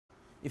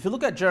If you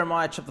look at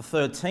Jeremiah chapter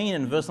 13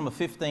 and verse number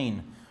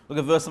 15, look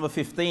at verse number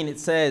 15,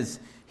 it says,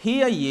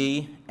 "Hear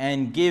ye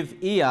and give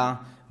ear,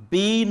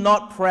 be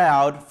not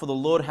proud, for the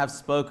Lord hath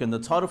spoken." The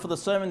title for the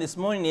sermon this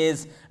morning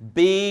is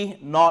 "Be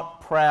Not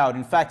Proud."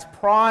 In fact,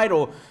 pride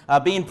or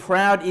being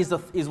proud is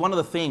one of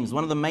the themes,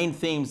 one of the main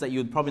themes that you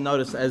would probably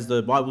notice as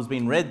the Bible's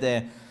being read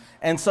there.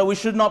 And so we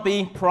should not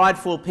be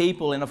prideful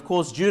people. And of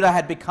course, Judah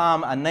had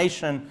become a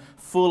nation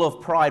full of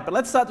pride. But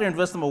let's start there in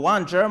verse number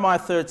 1, Jeremiah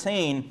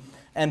 13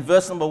 and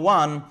verse number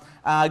 1.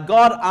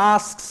 God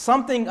asks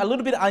something a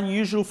little bit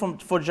unusual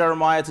for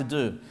Jeremiah to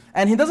do.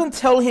 And he doesn't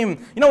tell him,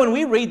 when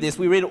we read this,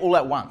 we read it all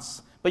at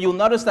once. But you'll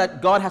notice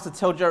that God has to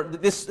tell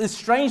this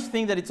strange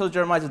thing that he tells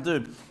Jeremiah to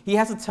do. He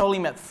has to tell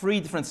him at 3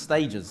 different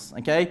stages,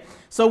 okay?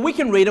 So we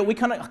can read it, we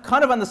kind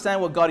of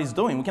understand what God is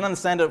doing. We can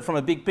understand it from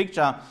a big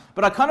picture.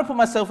 But I kind of put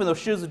myself in the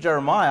shoes of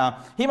Jeremiah.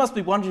 He must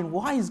be wondering,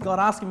 why is God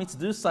asking me to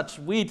do such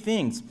weird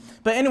things?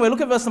 But anyway,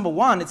 look at verse number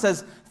 1. It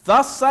says,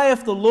 "Thus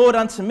saith the Lord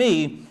unto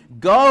me,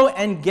 Go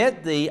and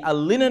get thee a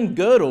linen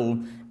girdle,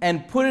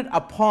 and put it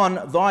upon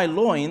thy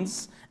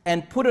loins,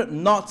 and put it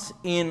not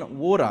in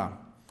water."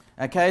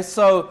 Okay,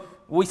 so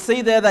we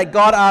see there that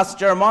God asked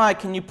Jeremiah,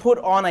 can you put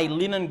on a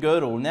linen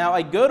girdle? Now,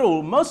 a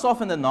girdle, most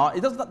often than not,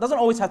 it doesn't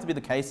always have to be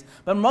the case,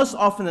 but most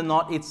often than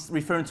not, it's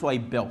referring to a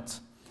belt.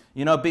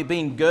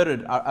 Being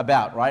girded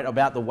about, right?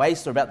 About the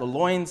waist or about the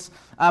loins.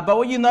 But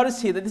what you notice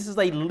here, that this is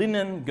a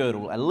linen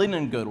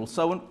girdle.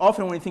 So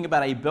often when we think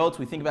about a belt,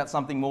 we think about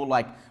something more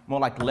like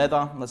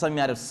leather, something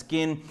out of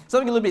skin,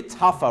 something a little bit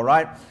tougher,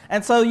 right?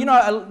 And so,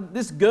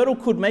 this girdle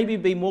could maybe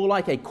be more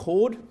like a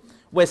cord,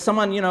 where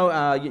someone, you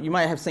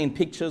might have seen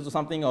pictures or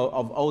something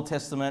of Old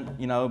Testament,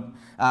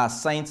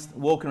 saints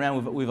walking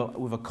around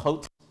with a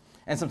coat.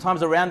 And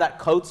sometimes around that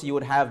coat, you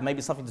would have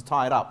maybe something to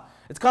tie it up.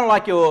 It's kind of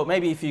like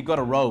maybe if you've got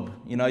a robe,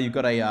 you've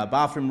got a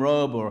bathroom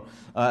robe, or,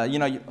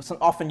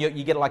 often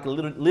you get like a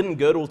little linen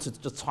girdle to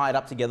just tie it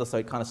up together so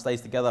it kind of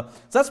stays together.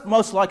 So that's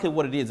most likely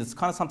what it is. It's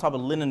kind of some type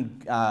of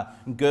linen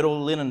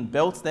girdle, linen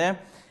belt there.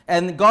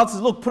 And God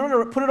says, look, put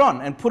it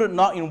on and put it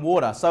not in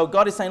water. So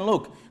God is saying,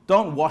 look,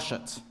 don't wash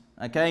it.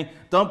 Okay,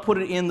 don't put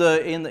it in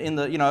the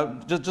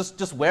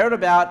just wear it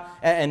about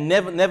and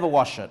never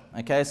wash it.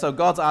 Okay, so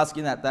God's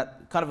asking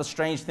that kind of a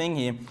strange thing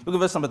here. Look at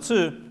verse number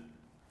 2.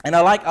 And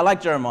I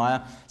like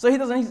Jeremiah. So he's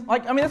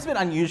that's a bit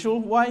unusual.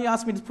 Why you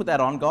asked me to put that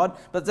on, God?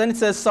 But then it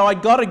says, "So I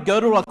got a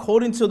girdle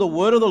according to the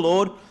word of the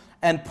Lord,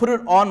 and put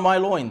it on my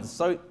loins."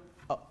 So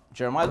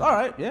Jeremiah's, all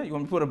right, yeah, you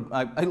want me to put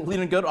a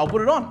linen girdle? I'll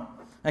put it on.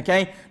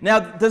 Okay. Now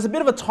there's a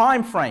bit of a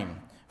time frame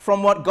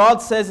from what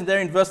God says in there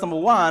in verse number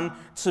 1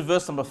 to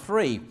verse number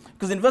 3.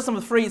 Because in verse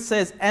number 3 it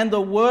says, "And the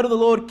word of the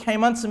Lord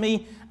came unto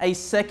me a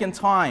second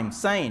time,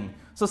 saying."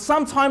 So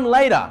sometime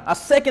later, a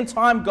second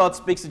time, God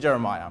speaks to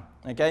Jeremiah.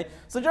 Okay,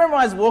 so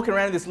Jeremiah is walking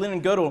around with this linen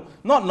girdle,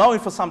 not knowing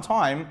for some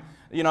time,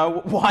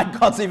 why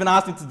God's even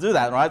asked him to do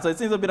that, right? So it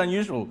seems a bit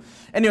unusual.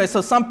 Anyway,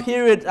 so some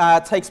period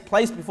takes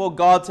place before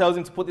God tells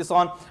him to put this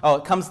on. Oh,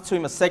 it comes to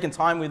him a second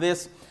time with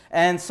this.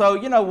 And so,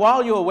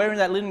 while you're wearing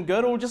that linen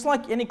girdle, just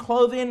like any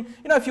clothing,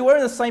 if you're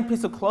wearing the same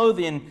piece of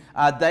clothing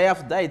day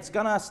after day, it's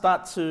going to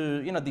start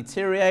to,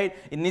 deteriorate.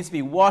 It needs to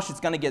be washed. It's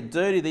going to get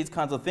dirty, these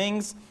kinds of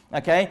things.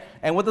 Okay?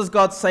 And what does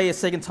God say a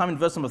second time in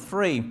verse number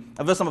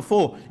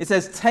 4? It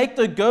says, "Take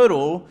the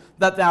girdle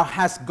that thou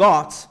hast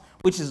got,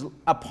 which is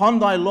upon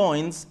thy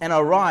loins, and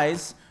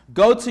arise,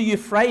 go to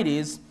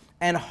Euphrates,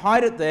 and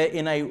hide it there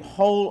in a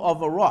hole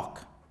of a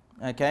rock."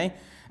 Okay?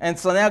 And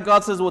so now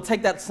God says, well,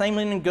 take that same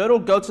linen girdle,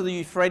 go to the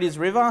Euphrates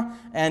River,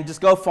 and just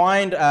go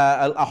find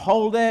a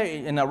hole there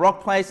in a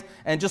rock place,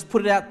 and just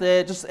put it out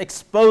there, just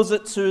expose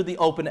it to the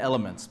open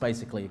elements,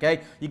 basically,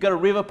 okay? You've got a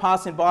river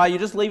passing by, you're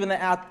just leaving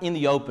it out in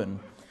the open.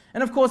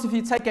 And of course, if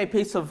you take a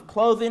piece of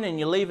clothing and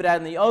you leave it out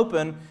in the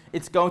open,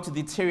 it's going to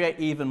deteriorate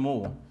even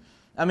more.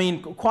 I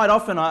mean, quite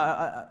often,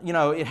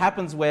 it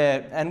happens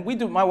where, and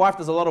my wife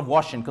does a lot of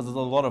washing because there's a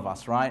lot of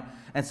us, right?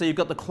 And so you've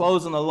got the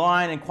clothes on the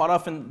line, and quite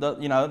often,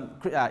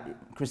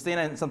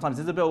 Christina and sometimes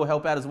Isabel will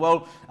help out as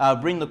well,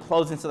 bring the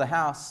clothes into the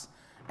house.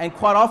 And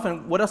quite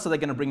often, what else are they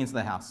going to bring into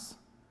the house?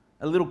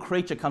 A little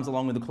creature comes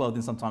along with the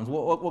clothing sometimes.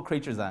 What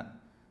creature is that?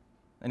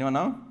 Anyone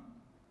know?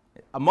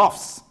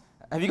 Moths.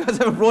 Have you guys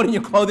ever brought in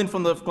your clothing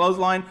from the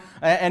clothesline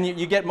and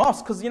you get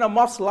moths? Because,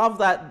 moths love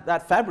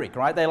that fabric,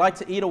 right? They like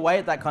to eat away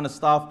at that kind of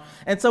stuff.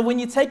 And so when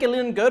you take a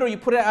linen girdle, you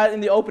put it out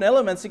in the open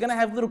elements, you're going to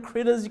have little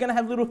critters, you're going to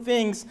have little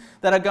things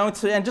that are going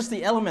to, and just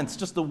the elements,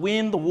 just the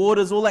wind, the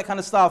waters, all that kind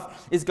of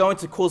stuff is going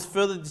to cause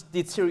further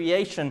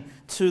deterioration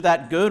to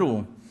that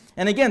girdle.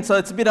 And again, so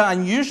it's a bit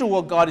unusual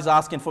what God is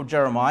asking for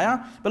Jeremiah.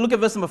 But look at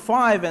verse number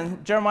 5,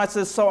 and Jeremiah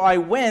says, "So I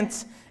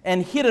went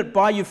and hid it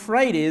by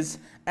Euphrates,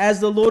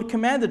 as the Lord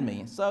commanded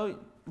me." So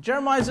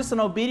Jeremiah is just an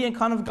obedient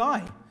kind of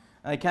guy.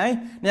 Okay?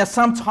 Now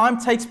some time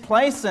takes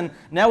place, and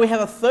now we have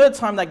a third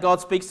time that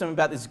God speaks to him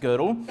about this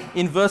girdle.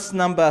 In verse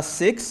number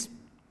 6,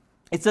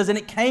 it says, "And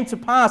it came to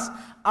pass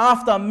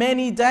after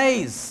many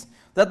days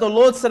that the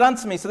Lord said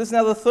unto me," so this is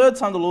now the third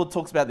time the Lord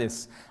talks about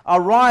this,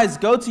 "Arise,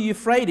 go to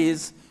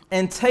Euphrates,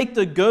 and take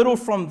the girdle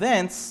from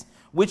thence,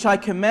 which I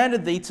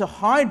commanded thee to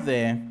hide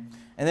there."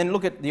 And then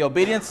look at the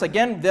obedience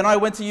again. Then I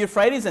went to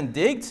Euphrates and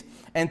digged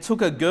and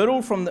took the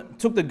girdle from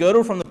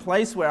the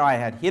place where I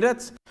had hid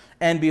it.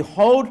 And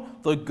behold,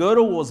 the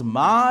girdle was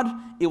marred.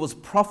 It was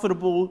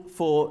profitable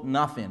for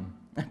nothing.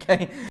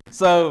 Okay,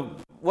 so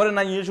what an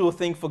unusual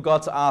thing for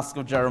God to ask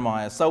of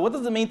Jeremiah. So what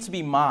does it mean to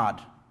be marred?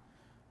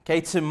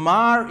 Okay, to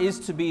mar is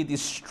to be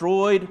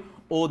destroyed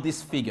or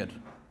disfigured.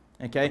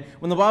 Okay,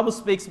 when the Bible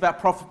speaks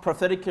about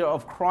prophetic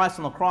of Christ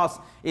on the cross,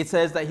 it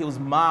says that he was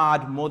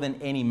marred more than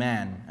any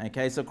man.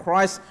 Okay, so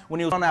Christ,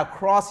 when he was on our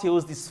cross, he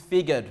was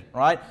disfigured,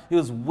 right? He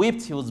was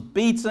whipped, he was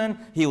beaten,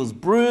 he was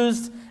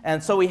bruised.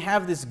 And so we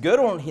have this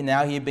girdle on here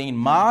now, here being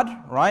marred,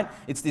 right?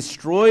 It's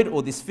destroyed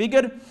or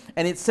disfigured.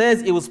 And it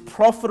says it was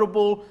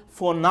profitable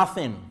for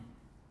nothing.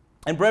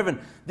 And brethren,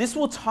 this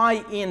will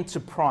tie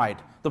into pride,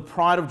 the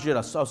pride of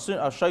Judah. So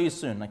I'll show you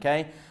soon,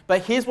 okay?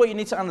 But here's what you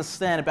need to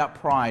understand about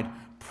pride.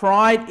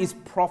 Pride is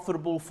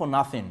profitable for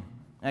nothing,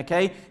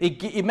 okay?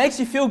 It makes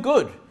you feel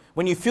good.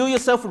 When you feel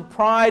yourself with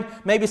pride,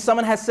 maybe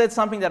someone has said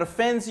something that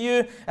offends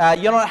you,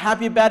 you're not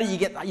happy about it, you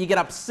get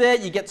upset,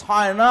 you get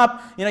tired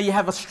up, you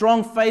have a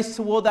strong face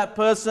toward that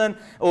person,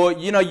 or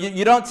you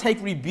don't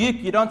take rebuke,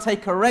 you don't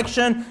take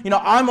correction,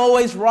 I'm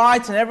always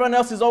right and everyone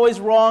else is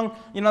always wrong.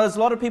 There's a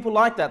lot of people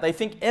like that. They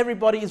think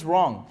everybody is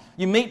wrong.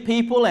 You meet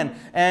people and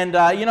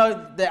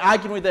they're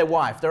arguing with their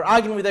wife, they're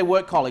arguing with their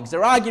work colleagues,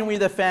 they're arguing with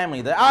their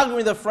family, they're arguing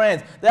with their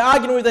friends, they're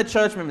arguing with their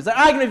church members, they're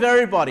arguing with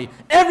everybody.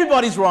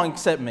 Everybody's wrong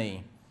except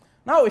me.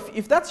 No,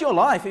 if that's your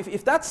life,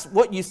 if that's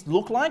what you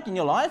look like in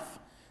your life,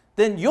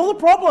 then you're the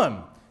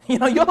problem.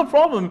 You're the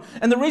problem.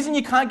 And the reason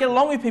you can't get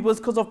along with people is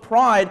because of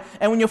pride.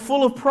 And when you're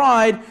full of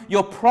pride,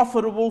 you're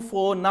profitable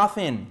for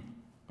nothing.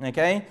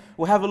 Okay?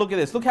 We'll have a look at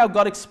this. Look how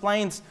God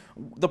explains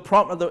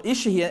the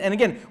issue here. And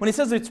again, when he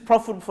says it's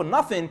profitable for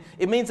nothing,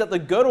 it means that the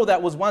girdle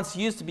that was once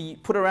used to be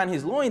put around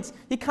his loins,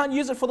 he can't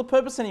use it for the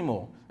purpose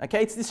anymore.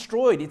 Okay? It's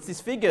destroyed. It's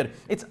disfigured.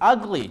 It's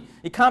ugly.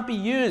 It can't be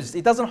used.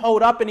 It doesn't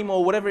hold up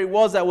anymore. Whatever it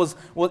was that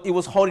it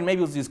was holding, maybe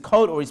it was his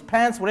coat or his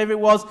pants, whatever it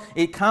was,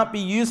 it can't be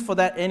used for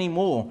that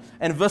anymore.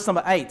 And verse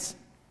number 8.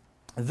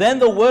 Then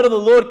the word of the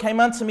Lord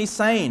came unto me,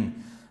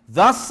 saying,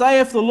 Thus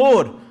saith the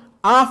Lord,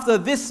 after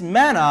this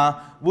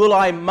manner will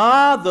I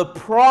mar the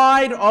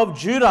pride of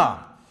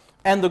Judah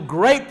and the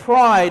great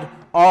pride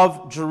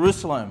of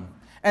Jerusalem.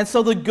 And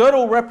so the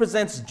girdle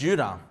represents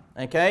Judah,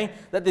 okay?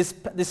 That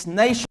this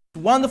nation,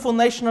 wonderful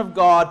nation of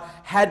God,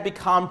 had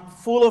become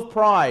full of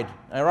pride,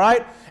 all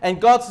right? And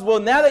God says, well,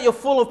 now that you're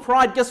full of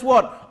pride, guess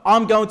what?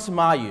 I'm going to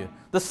mar you.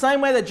 The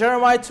same way that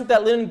Jeremiah took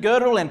that linen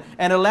girdle and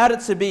allowed it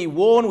to be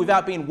worn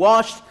without being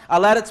washed,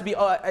 allowed it to be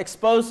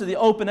exposed to the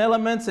open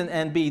elements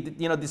and be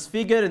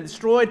disfigured and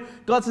destroyed.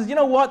 God says, you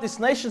know what? This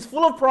nation's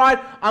full of pride.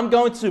 I'm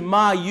going to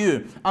mar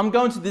you. I'm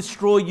going to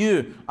destroy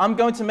you. I'm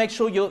going to make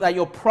sure that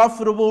you're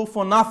profitable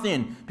for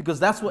nothing, because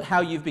that's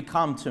how you've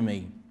become to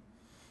me.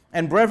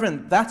 And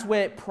brethren, that's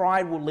where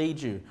pride will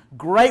lead you.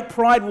 Great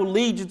pride will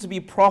lead you to be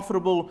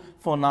profitable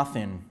for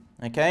nothing.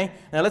 Okay?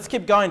 Now let's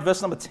keep going.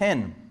 Verse number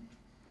 10.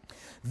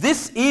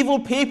 This evil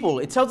people,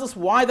 it tells us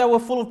why they were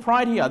full of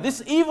pride here.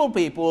 This evil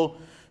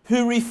people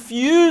who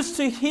refuse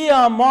to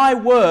hear my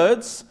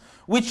words,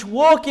 which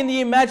walk in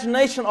the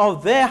imagination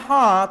of their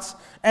hearts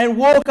and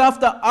walk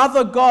after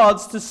other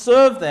gods to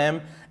serve them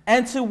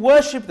and to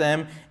worship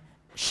them,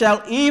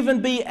 shall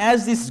even be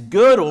as this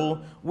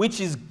girdle,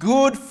 which is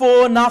good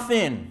for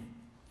nothing.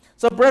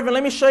 So brethren,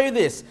 let me show you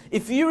this.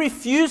 If you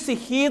refuse to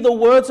hear the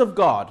words of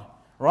God,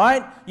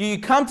 right? You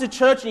come to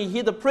church and you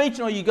hear the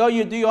preaching, or you go,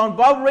 you do your own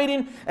Bible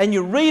reading, and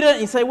you read it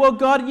and you say, well,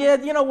 God, yeah,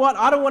 you know what?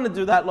 I don't want to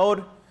do that,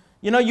 Lord.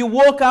 You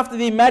walk after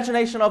the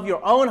imagination of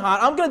your own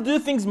heart. I'm going to do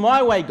things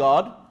my way,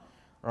 God.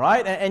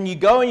 Right? And you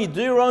go and you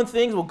do your own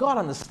things. Well, God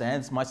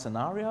understands my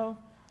scenario.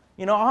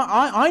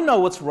 I know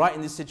what's right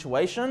in this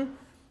situation.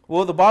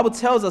 Well, the Bible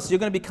tells us you're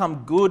going to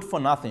become good for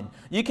nothing.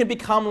 You can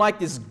become like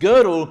this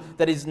girdle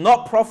that is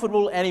not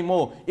profitable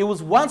anymore. It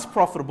was once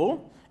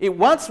profitable. It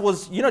once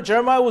was,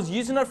 Jeremiah was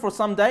using it for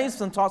some days,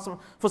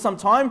 for some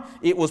time.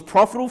 It was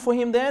profitable for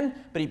him then,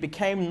 but it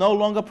became no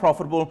longer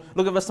profitable.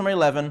 Look at verse number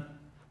 11.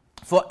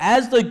 For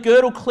as the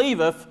girdle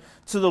cleaveth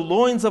to the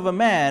loins of a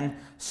man,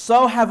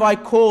 so have I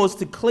caused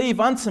to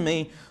cleave unto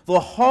me the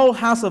whole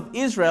house of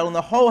Israel and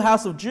the whole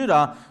house of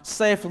Judah,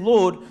 saith the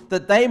Lord,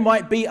 that they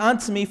might be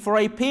unto me for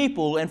a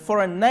people and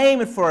for a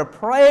name and for a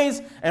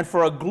praise and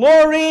for a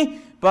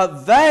glory,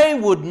 but they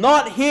would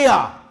not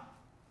hear.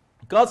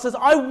 God says,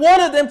 I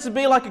wanted them to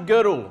be like a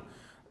girdle,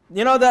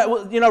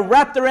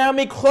 wrapped around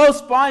me,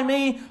 close by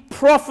me,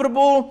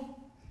 profitable.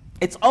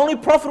 It's only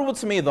profitable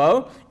to me,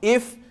 though,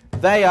 if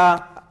they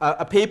are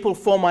a people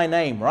for my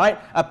name, right?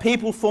 A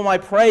people for my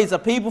praise, a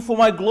people for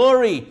my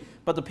glory.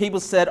 But the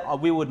people said,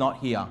 we would not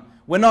hear.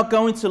 We're not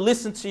going to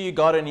listen to you,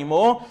 God,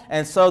 anymore.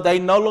 And so they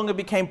no longer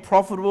became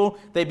profitable.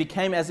 They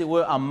became, as it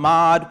were, a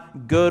marred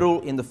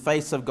girdle in the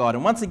face of God.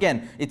 And once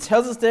again, it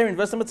tells us there in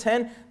verse number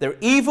 10, they're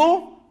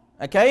evil.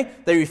 Okay,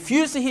 they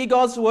refused to hear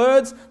God's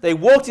words, they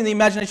walked in the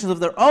imaginations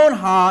of their own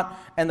heart,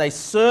 and they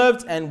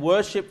served and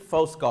worshipped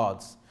false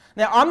gods.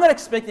 Now, I'm not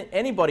expecting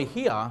anybody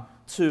here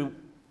to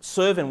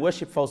serve and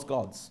worship false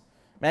gods.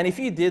 Man, if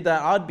you did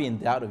that, I'd be in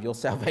doubt of your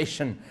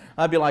salvation.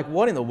 I'd be like,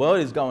 what in the world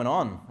is going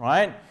on,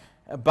 right?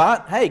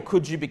 But hey,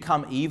 could you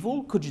become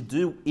evil? Could you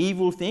do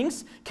evil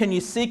things? Can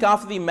you seek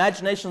after the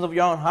imaginations of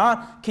your own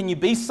heart? Can you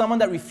be someone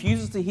that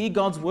refuses to hear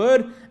God's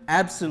word?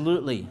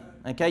 Absolutely.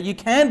 Okay, you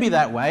can be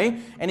that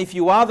way. And if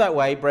you are that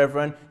way,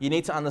 brethren, you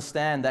need to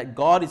understand that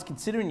God is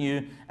considering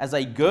you as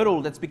a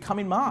girdle that's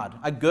becoming marred,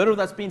 a girdle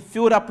that's been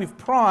filled up with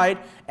pride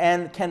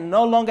and can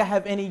no longer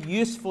have any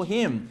use for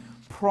Him.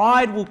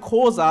 Pride will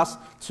cause us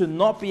to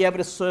not be able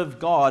to serve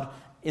God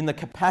in the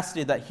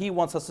capacity that He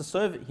wants us to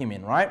serve Him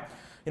in, right?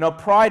 You know,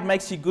 pride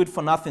makes you good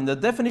for nothing. The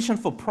definition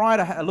for pride,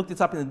 I looked it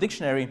up in the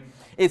dictionary.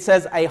 It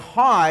says a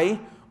high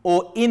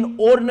or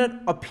inordinate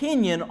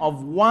opinion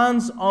of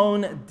one's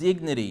own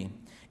dignity,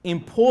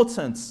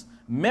 importance,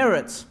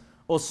 merit,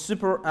 or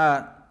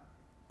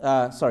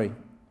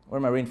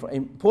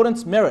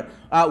importance, merit,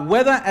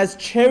 whether as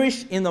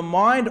cherished in the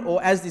mind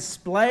or as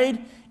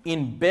displayed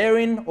in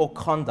bearing or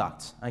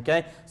conduct.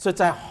 Okay, so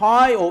it's a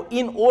high or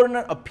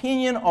inordinate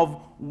opinion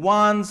of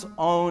one's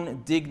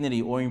own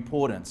dignity or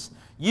importance.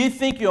 You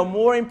think you're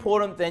more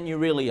important than you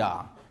really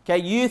are. Okay,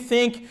 you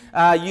think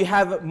you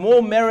have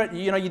more merit,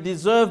 you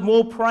deserve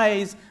more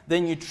praise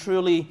than you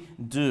truly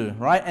do,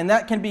 right? And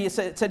that can be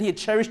said here,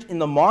 cherished in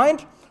the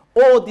mind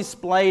or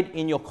displayed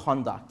in your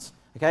conduct.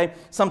 Okay,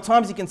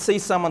 sometimes you can see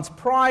someone's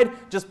pride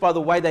just by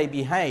the way they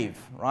behave,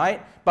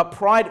 right? But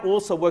pride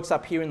also works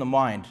up here in the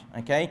mind.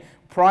 Okay,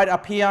 pride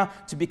up here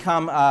to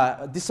become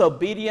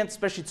disobedient,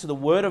 especially to the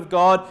word of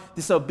God,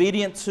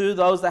 disobedient to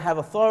those that have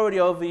authority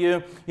over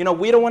you. You know,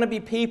 we don't want to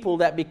be people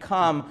that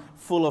become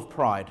full of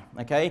pride,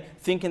 okay?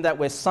 Thinking that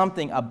we're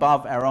something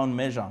above our own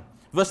measure.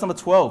 Verse number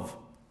 12.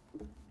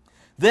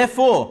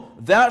 Therefore,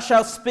 thou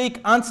shalt speak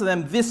unto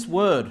them this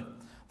word.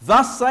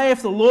 Thus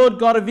saith the Lord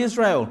God of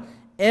Israel,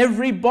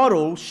 every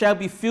bottle shall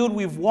be filled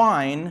with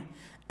wine,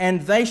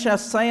 and they shall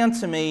say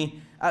unto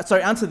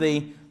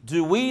thee,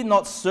 do we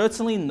not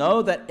certainly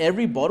know that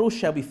every bottle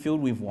shall be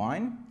filled with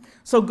wine?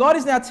 So God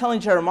is now telling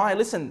Jeremiah,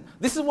 listen,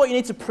 this is what you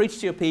need to preach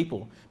to your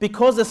people.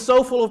 Because they're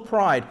so full of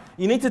pride,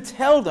 you need to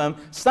tell them,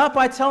 start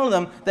by telling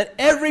them that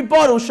every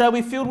bottle shall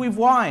be filled with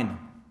wine.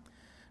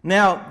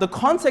 Now, the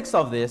context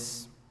of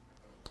this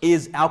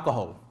is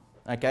alcohol.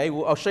 Okay,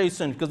 I'll show you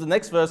soon, because the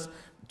next verse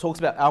talks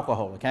about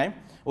alcohol, okay?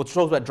 Or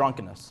talks about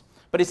drunkenness.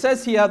 But it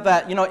says here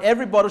that,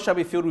 every bottle shall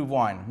be filled with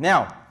wine.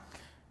 Now,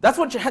 that's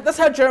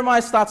how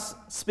Jeremiah starts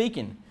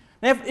speaking.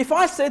 Now, if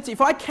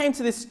I came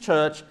to this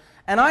church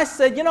and I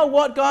said, you know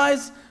what,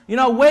 guys,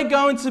 we're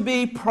going to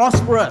be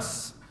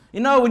prosperous.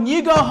 When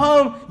you go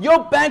home,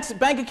 your bank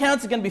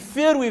accounts are going to be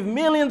filled with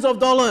millions of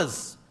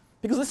dollars.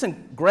 Because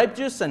listen, grape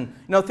juice and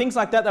things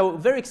like that, they were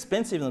very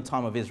expensive in the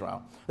time of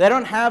Israel. They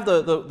don't have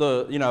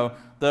the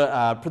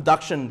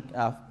production.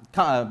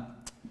 What am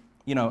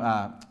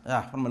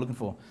I looking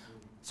for?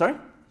 Sorry,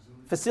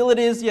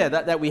 facilities. Yeah,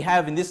 that we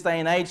have in this day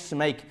and age to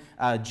make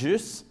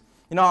juice.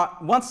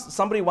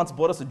 Somebody once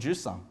bought us a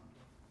juicer.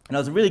 And it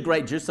was a really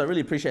great juice, so I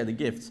really appreciate the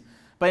gift.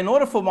 But in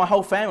order for my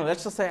whole family,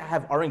 let's just say I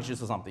have orange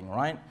juice or something,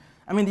 right?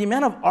 I mean, the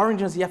amount of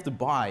oranges you have to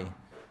buy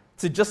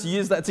to just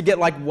use that to get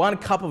like 1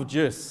 cup of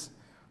juice,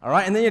 all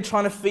right? And then you're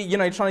trying to feed,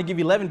 you're trying to give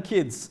 11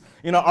 kids,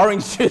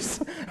 orange juice.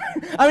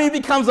 I mean, it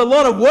becomes a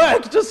lot of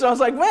work. I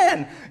was like,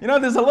 man,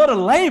 there's a lot of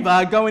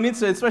labor going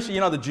into it, especially,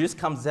 the juice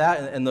comes out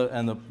and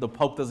the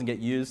pulp doesn't get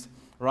used,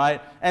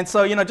 right? And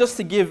so, just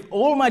to give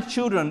all my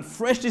children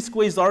freshly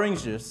squeezed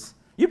orange juice.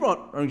 You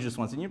brought orange juice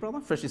once, didn't you, brother?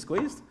 Freshly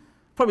squeezed?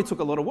 Probably took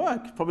a lot of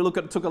work.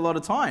 Took a lot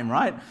of time,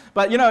 right?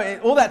 But,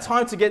 all that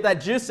time to get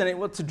that juice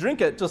and to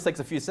drink it just takes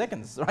a few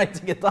seconds, right,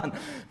 to get done.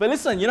 But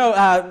listen,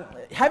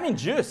 having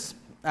juice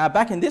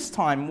back in this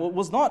time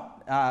was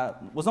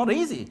not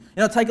easy.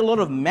 Take a lot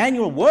of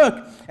manual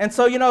work. And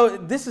so,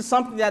 this is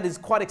something that is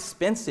quite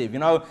expensive.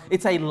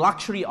 It's a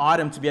luxury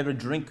item to be able to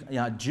drink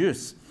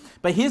juice.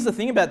 But here's the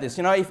thing about this,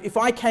 if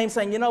I came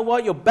saying,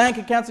 your bank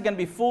accounts are going to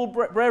be full,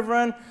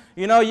 brethren,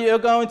 you're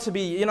going to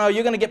be, you're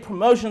going to get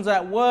promotions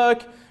at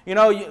work,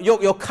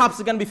 your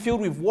cups are going to be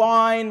filled with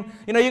wine,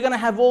 you're going to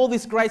have all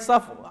this great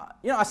stuff.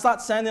 I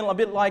start sounding a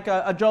bit like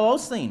a Joel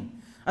Osteen.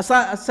 I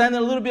start sounding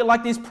a little bit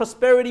like these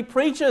prosperity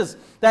preachers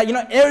that,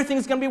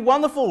 everything's going to be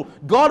wonderful.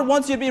 God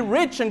wants you to be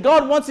rich and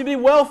God wants you to be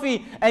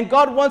wealthy and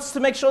God wants to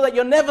make sure that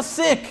you're never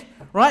sick,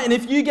 right? And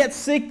if you get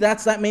sick,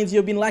 that means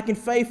you've been lacking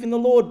faith in the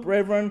Lord,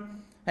 brethren.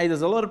 Hey,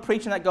 there's a lot of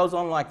preaching that goes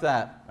on like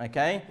that,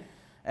 okay?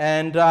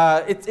 And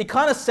it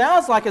kind of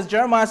sounds like, as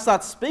Jeremiah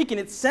starts speaking,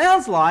 it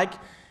sounds like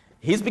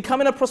he's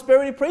becoming a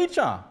prosperity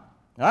preacher, all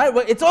right?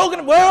 We're all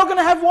going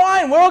to have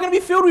wine. We're all going to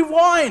be filled with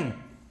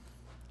wine.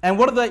 And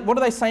what do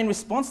they say in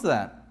response to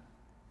that?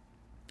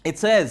 It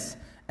says,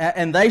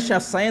 and they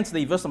shall say unto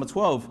thee, verse number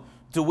 12,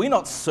 do we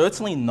not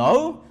certainly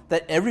know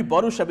that every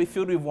bottle shall be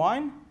filled with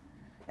wine?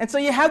 And so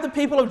you have the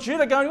people of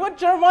Judah going, what,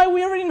 Jeremiah,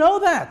 we already know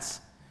that.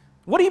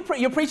 What are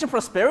you're preaching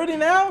prosperity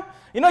now?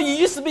 You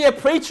used to be a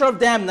preacher of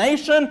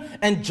damnation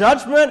and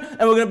judgment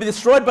and we're going to be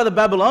destroyed by the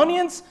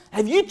Babylonians.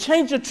 Have you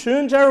changed your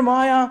tune,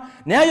 Jeremiah?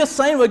 Now you're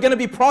saying we're going to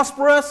be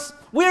prosperous?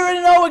 We already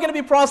know we're going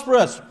to be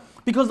prosperous.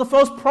 Because the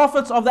false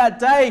prophets of that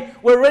day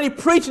were already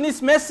preaching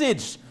this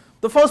message.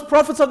 The false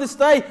prophets of this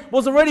day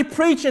was already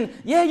preaching,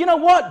 yeah, you know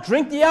what?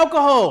 Drink the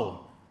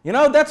alcohol. You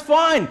know, that's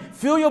fine.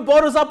 Fill your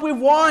bottles up with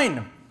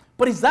wine.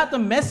 But is that the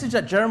message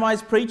that Jeremiah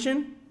is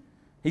preaching?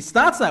 He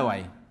starts that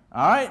way.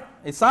 All right?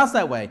 It starts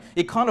that way.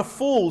 It kind of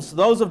fools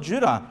those of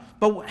Judah.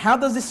 But how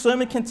does this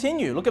sermon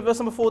continue? Look at verse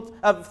number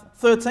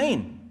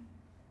 13.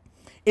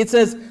 It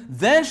says,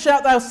 then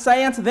shalt thou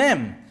say unto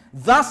them,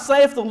 thus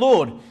saith the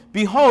Lord,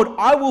 behold,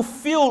 I will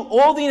fill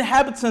all the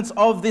inhabitants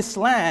of this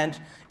land,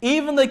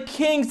 even the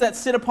kings that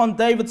sit upon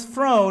David's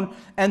throne,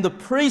 and the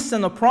priests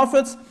and the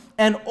prophets,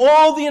 and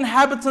all the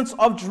inhabitants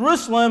of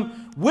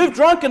Jerusalem with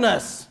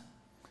drunkenness.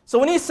 So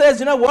when he says,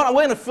 you know what, I'm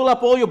going to fill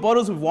up all your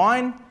bottles with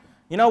wine,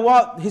 you know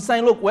what? He's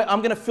saying, look,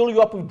 I'm going to fill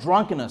you up with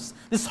drunkenness.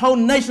 This whole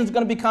nation is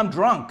going to become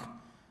drunk.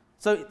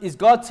 So is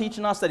God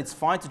teaching us that it's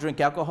fine to drink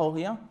alcohol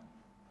here?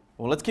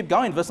 Well, let's keep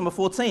going. Verse number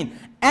 14.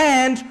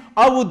 And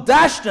I will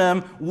dash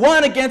them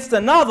one against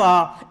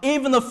another,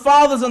 even the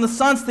fathers and the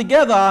sons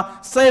together,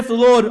 saith the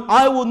Lord.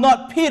 I will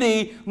not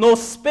pity, nor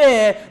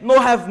spare,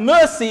 nor have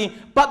mercy,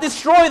 but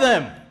destroy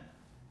them.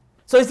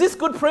 So is this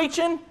good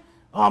preaching?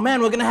 Oh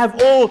man, we're going to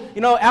have all,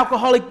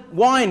 alcoholic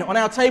wine on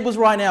our tables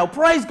right now.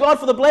 Praise God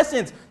for the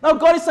blessings. No,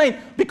 God is saying,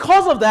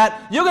 because of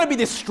that, you're going to be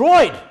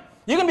destroyed.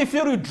 You're going to be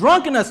filled with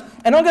drunkenness,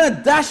 and I'm going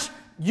to dash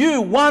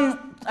you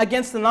one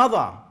against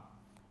another.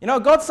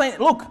 God's saying,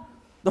 look,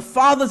 the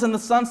fathers and the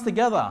sons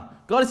together.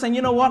 God is saying,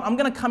 you know what? I'm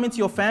going to come into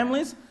your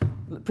families.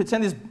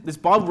 Pretend this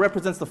Bible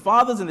represents the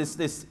fathers and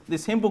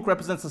this hymn book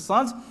represents the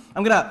sons.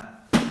 I'm going to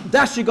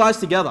dash you guys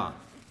together.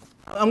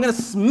 I'm going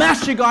to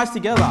smash you guys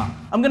together.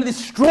 I'm going to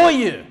destroy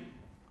you.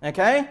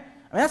 Okay?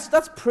 I mean,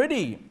 that's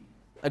pretty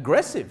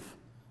aggressive.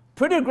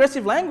 Pretty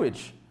aggressive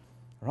language.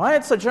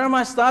 Right? So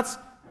Jeremiah starts,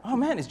 oh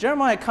man, is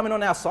Jeremiah coming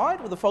on our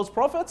side with the false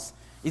prophets?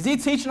 Is he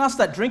teaching us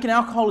that drinking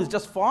alcohol is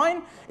just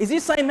fine? Is he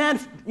saying, man,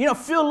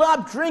 fill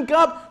up, drink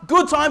up,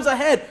 good times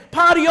ahead,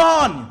 party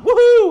on,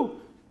 woohoo?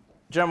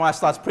 Jeremiah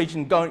starts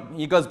preaching,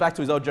 he goes back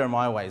to his old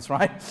Jeremiah ways,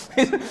 right?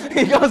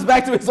 He goes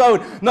back to his old,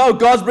 no,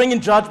 God's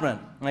bringing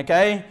judgment,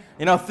 okay?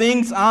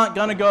 Things aren't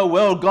going to go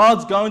well.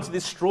 God's going to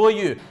destroy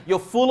you. You're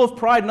full of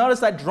pride.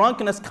 Notice that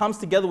drunkenness comes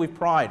together with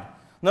pride.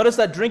 Notice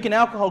that drinking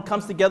alcohol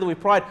comes together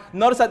with pride.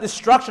 Notice that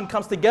destruction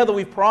comes together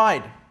with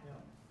pride.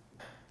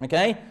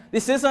 Okay?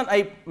 This isn't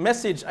a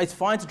message, it's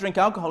fine to drink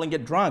alcohol and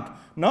get drunk.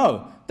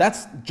 No,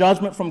 that's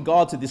judgment from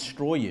God to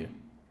destroy you.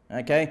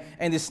 Okay?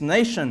 And this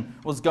nation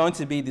was going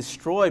to be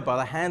destroyed by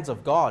the hands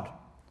of God.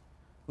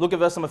 Look at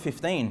verse number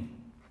 15.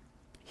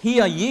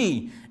 Hear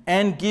ye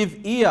and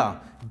give ear.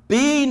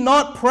 Be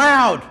not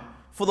proud,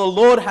 for the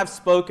Lord hath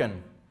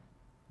spoken.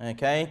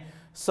 Okay?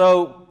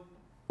 So,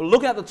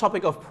 looking at the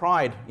topic of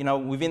pride,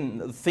 within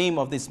the theme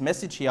of this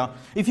message here,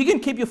 if you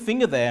can keep your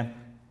finger there,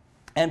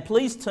 and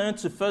please turn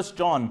to 1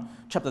 John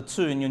chapter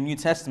 2 in your New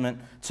Testament.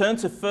 Turn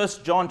to 1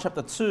 John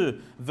chapter 2,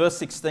 verse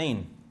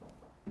 16.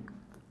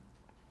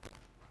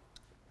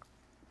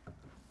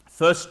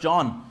 1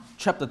 John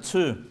chapter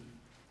 2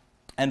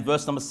 and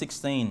verse number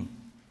 16.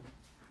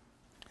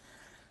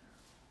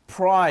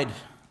 Pride,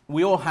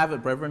 we all have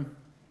it, brethren.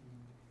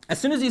 As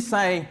soon as you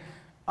say,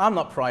 I'm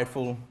not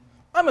prideful,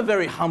 I'm a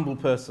very humble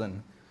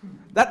person,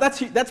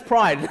 that's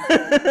pride.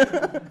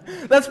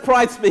 That's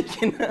pride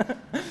speaking.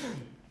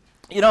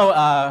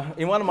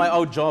 In one of my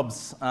old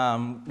jobs, it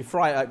was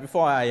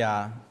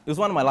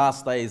one of my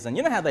last days, and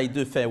you know how they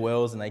do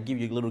farewells and they give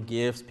you little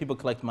gifts, people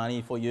collect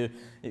money for you.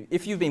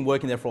 If you've been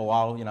working there for a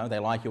while, they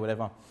like you,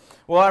 whatever.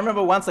 Well, I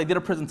remember once they did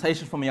a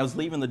presentation for me. I was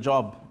leaving the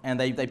job, and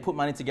they put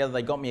money together,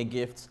 they got me a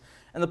gift.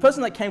 And the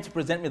person that came to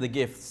present me the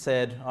gift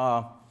said,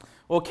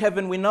 well,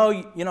 Kevin, we know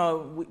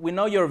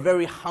you're a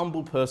very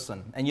humble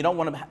person, and you don't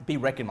want to be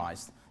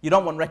recognized. You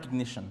don't want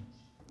recognition.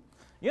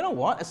 You know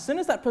what? As soon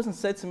as that person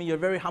said to me, you're a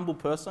very humble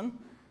person,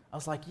 I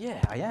was like, yeah,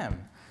 I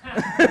am.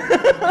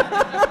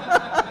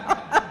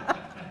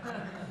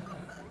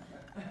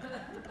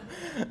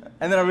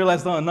 And then I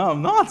realized, oh, no,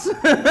 I'm not.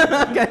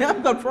 Okay,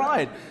 I've got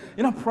pride.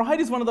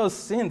 Pride is one of those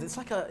sins. It's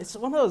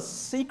one of those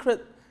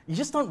secret, you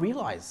just don't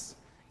realize.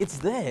 It's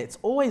there. It's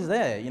always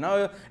there.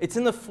 It's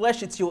in the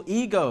flesh. It's your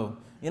ego.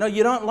 You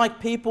don't like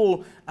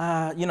people,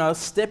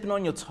 stepping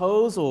on your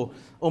toes or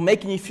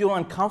making you feel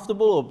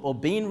uncomfortable or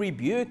being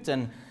rebuked.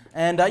 And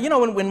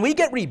when we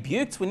get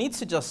rebuked, we need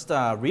to just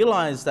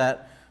realize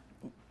that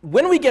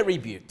when we get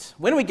rebuked,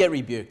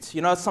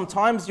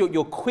 sometimes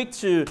you're quick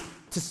to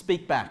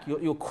speak back.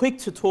 You're quick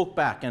to talk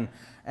back, and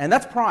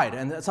that's pride.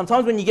 And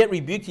sometimes when you get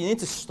rebuked, you need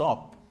to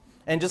stop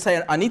and just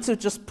say, I need to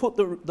just put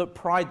the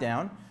pride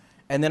down,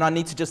 and then I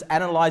need to just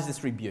analyze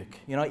this rebuke.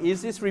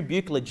 Is this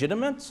rebuke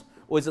legitimate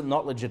or is it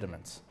not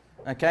legitimate?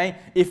 Okay?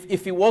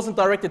 If it wasn't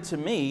directed to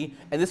me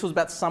and this was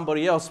about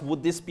somebody else,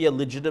 would this be a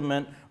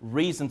legitimate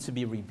reason to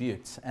be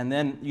rebuked? And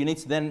then you need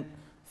to then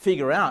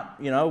figure out,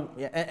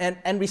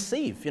 and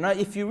receive.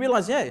 If you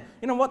realize, yeah,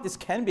 you know what, this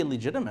can be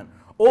legitimate.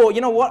 Or,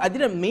 you know what, I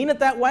didn't mean it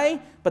that way,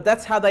 but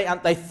that's how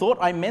they thought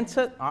I meant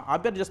it. I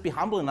better just be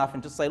humble enough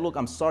and just say, look,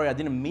 I'm sorry, I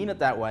didn't mean it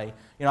that way.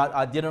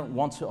 I didn't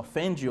want to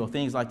offend you or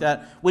things like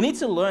that. We need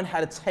to learn how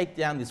to take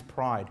down this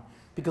pride,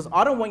 because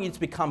I don't want you to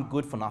become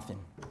good for nothing,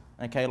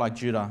 okay, like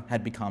Judah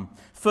had become.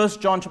 1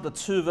 John chapter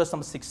 2, verse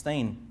number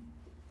 16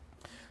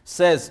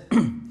 says,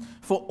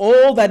 for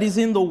all that is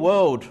in the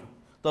world,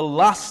 the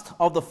lust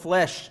of the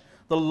flesh,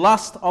 the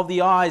lust of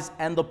the eyes,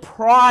 and the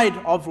pride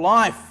of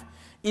life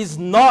is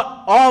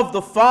not of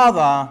the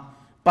Father,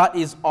 but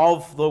is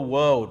of the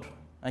world.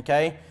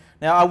 Okay?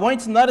 Now, I want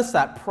you to notice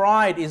that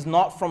pride is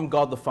not from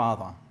God the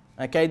Father.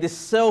 Okay? This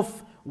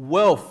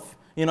self-wealth,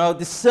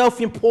 this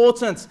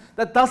self-importance,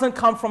 that doesn't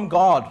come from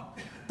God.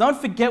 Don't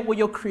forget where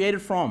you're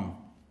created from.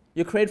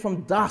 You're created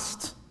from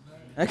dust.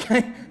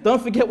 Okay?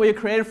 Don't forget where you're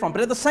created from.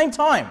 But at the same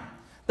time,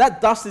 that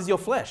dust is your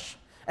flesh.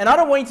 And I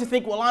don't want you to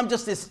think, well, I'm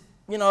just this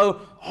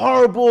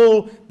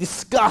horrible,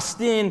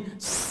 disgusting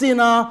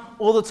sinner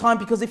all the time,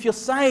 because if you're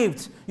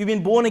saved, you've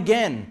been born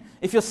again.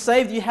 If you're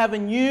saved, you have a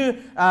new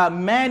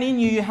man in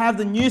you, you have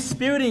the new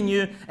spirit in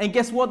you, and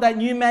guess what? That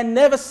new man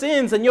never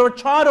sins, and you're a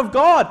child of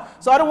God.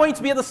 So I don't want you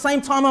to be at the same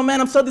time, oh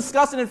man, I'm so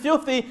disgusting and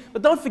filthy,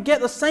 but don't forget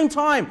at the same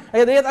time,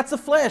 hey, that's the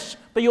flesh,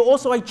 but you're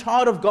also a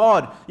child of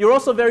God. You're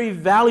also very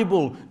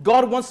valuable.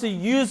 God wants to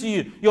use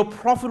you. You're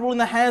profitable in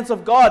the hands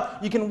of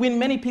God. You can win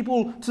many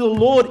people to the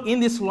Lord in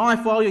this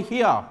life while you're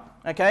here.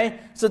 Okay?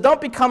 So don't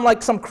become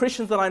like some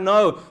Christians that I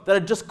know that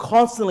are just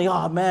constantly,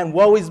 oh man,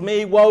 woe is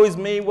me, woe is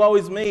me, woe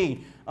is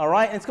me. All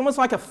right? And it's almost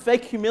like a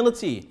fake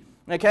humility.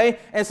 Okay?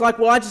 And it's like,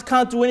 well, I just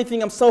can't do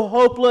anything. I'm so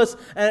hopeless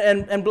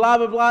and blah,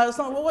 blah, blah. It's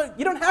not, well,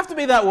 you don't have to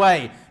be that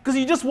way, because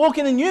you just walk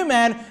in the new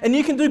man and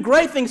you can do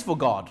great things for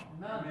God.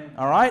 Amen.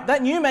 All right?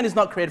 That new man is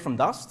not created from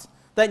dust.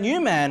 That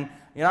new man,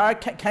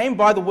 came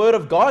by the word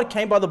of God,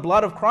 came by the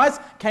blood of Christ,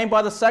 came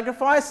by the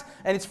sacrifice,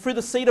 and it's through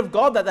the seed of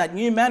God that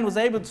new man was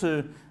able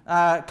to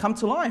come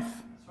to life.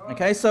 Right.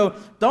 Okay, so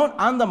don't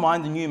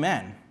undermine the new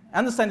man.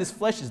 Understand this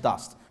flesh is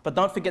dust, but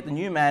don't forget the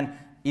new man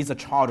is a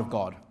child of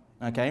God.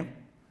 Okay,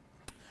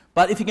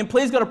 but if you can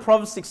please go to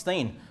Proverbs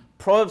 16.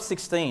 Proverbs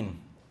 16.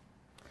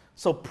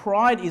 So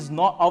pride is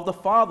not of the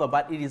Father,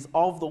 but it is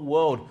of the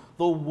world.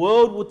 The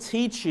world will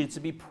teach you to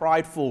be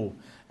prideful.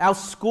 Our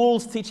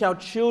schools teach our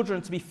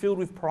children to be filled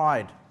with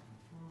pride.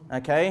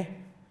 Okay?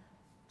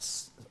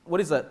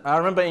 What is it? I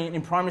remember in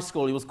primary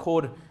school, it was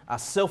called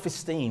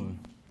self-esteem.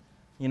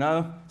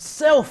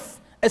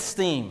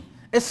 Self-esteem.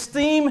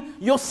 Esteem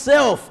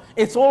yourself.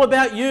 It's all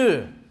about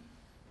you.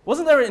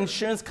 Wasn't there an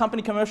insurance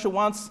company commercial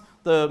once?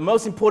 The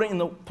most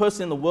important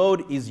person in the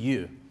world is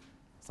you.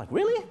 It's like,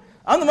 really?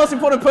 I'm the most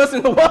important person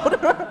in the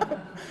world.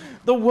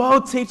 The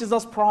world teaches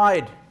us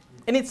pride.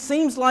 And it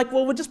seems like,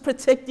 well, we're just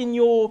protecting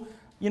your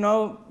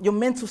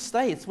mental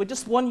states. We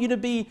just want you to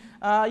be,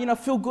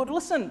 feel good.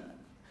 Listen,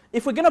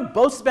 if we're going to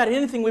boast about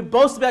anything, we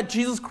boast about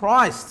Jesus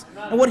Christ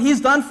and what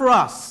He's done for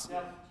us.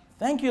 Yep.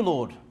 Thank you,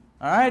 Lord.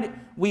 All right?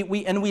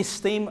 We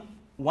esteem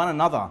one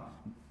another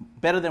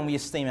better than we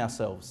esteem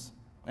ourselves.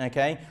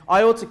 Okay?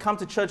 I ought to come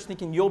to church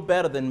thinking you're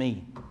better than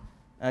me.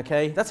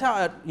 Okay? That's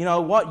how,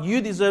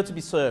 you deserve to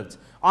be served.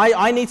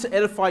 I need to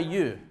edify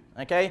you.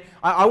 Okay?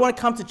 I want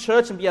to come to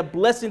church and be a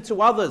blessing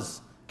to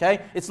others.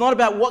 Okay? It's not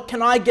about what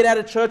can I get out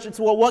of church, it's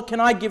what can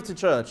I give to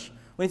church.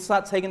 When you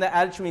start taking that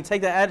attitude, when you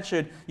take that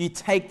attitude, you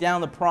take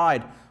down the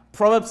pride.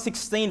 Proverbs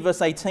 16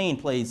 verse 18,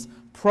 please.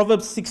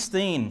 Proverbs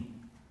 16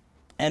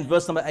 and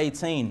verse number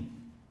 18.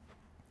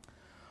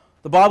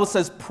 The Bible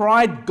says,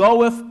 pride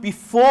goeth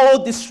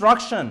before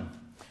destruction,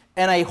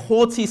 and a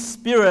haughty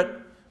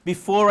spirit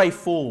before a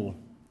fool.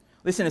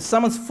 Listen, if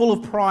someone's full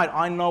of pride,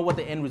 I know what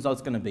the end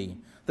result's going to be.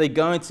 They're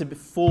going to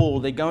fall.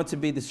 They're going to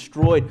be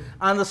destroyed.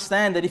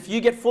 Understand that if you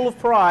get full of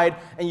pride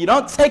and you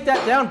don't take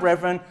that down,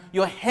 brethren,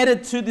 you're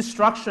headed to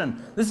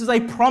destruction. This is a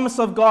promise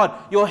of God.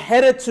 You're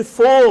headed to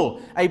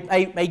fall,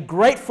 a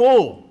great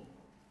fall.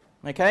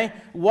 Okay?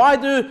 Why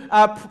do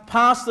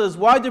pastors,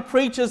 why do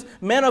preachers,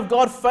 men of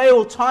God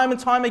fail time and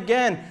time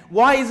again?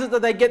 Why is it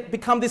that they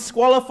become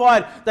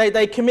disqualified?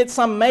 They commit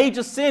some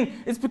major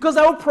sin? It's because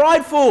they were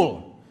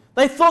prideful.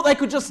 They thought they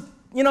could just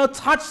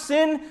touch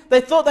sin. They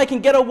thought they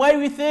can get away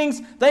with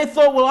things. They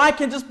thought, well, I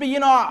can just be,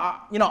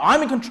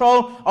 I'm in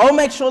control. I'll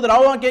make sure that I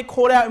won't get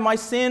caught out in my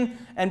sin.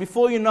 And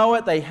before you know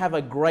it, they have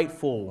a great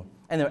fall.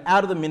 And they're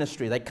out of the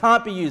ministry. They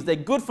can't be used. They're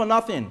good for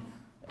nothing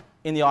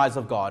in the eyes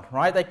of God,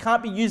 right? They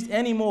can't be used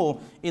anymore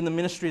in the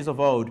ministries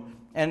of old.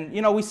 And,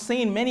 we've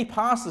seen many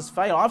pastors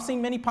fail. I've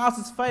seen many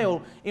pastors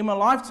fail in my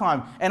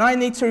lifetime. And I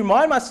need to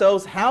remind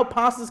myself how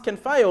pastors can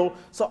fail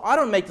so I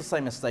don't make the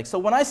same mistake. So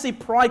when I see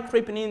pride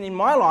creeping in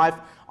my life,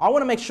 I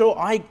want to make sure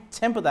I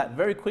temper that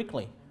very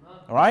quickly.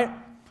 All right?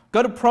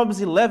 Go to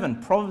Proverbs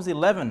 11. Proverbs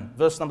 11,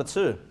 verse number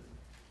 2.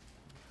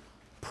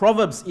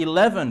 Proverbs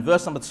 11,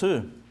 verse number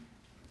 2.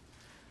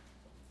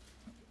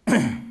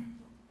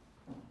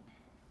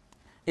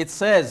 It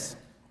says,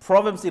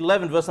 Proverbs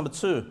 11, verse number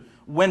 2,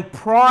 when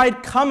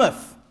pride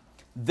cometh,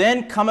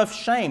 then cometh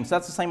shame. So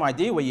that's the same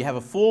idea where you have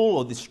a fall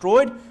or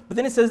destroyed. But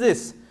then it says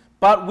this,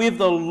 but with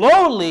the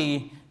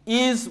lowly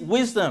is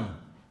wisdom.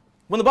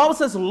 When the Bible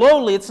says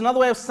lowly, it's another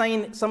way of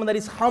saying someone that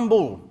is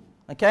humble.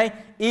 Okay?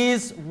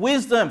 Is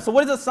wisdom. So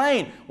what is it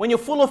saying? When you're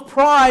full of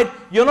pride,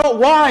 you're not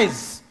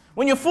wise.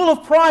 When you're full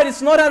of pride,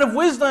 it's not out of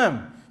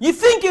wisdom. You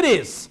think it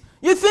is.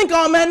 You think,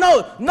 oh man,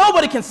 no,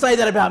 nobody can say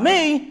that about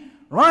me,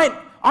 right?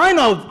 I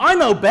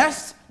know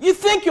best. You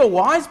think you're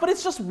wise, but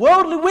it's just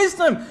worldly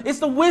wisdom. It's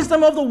the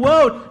wisdom of the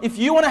world. If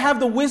you want to have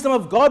the wisdom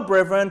of God,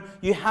 brethren,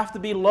 you have to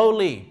be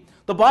lowly.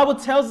 The Bible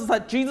tells us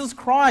that Jesus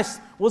Christ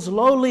was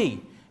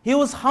lowly. He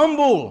was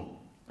humble.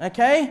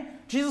 Okay?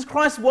 Jesus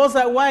Christ was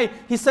that way.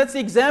 He sets the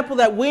example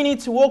that we need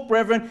to walk,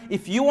 brethren.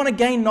 If you want to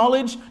gain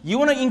knowledge, you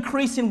want to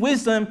increase in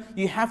wisdom,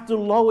 you have to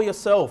lower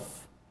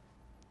yourself.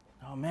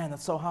 Oh man,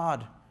 that's so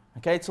hard.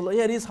 Okay,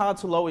 yeah, it is hard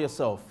to lower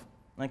yourself.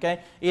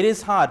 Okay, it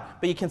is hard,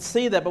 but you can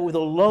see that, but with the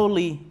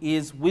lowly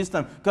is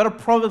wisdom. Go to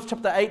Proverbs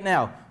chapter 8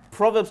 now.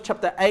 Proverbs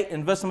chapter 8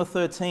 and verse number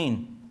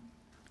 13.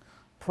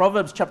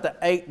 Proverbs chapter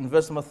 8 and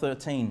verse number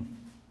 13.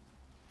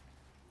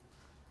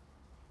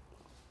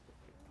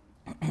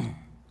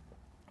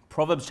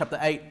 Proverbs chapter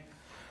 8,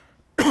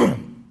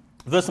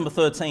 verse number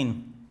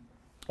 13.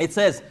 It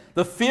says,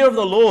 the fear of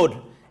the Lord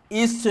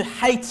is to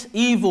hate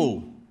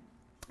evil.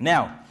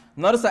 Now,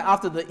 notice that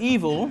after the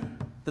evil,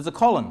 there's a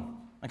colon.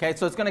 Okay,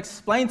 so it's going to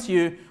explain to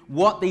you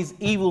what these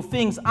evil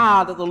things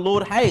are that the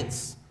Lord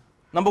hates.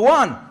 Number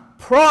one,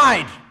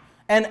 pride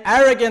and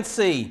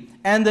arrogancy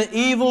and the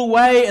evil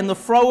way and the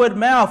froward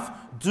mouth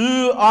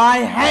do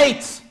I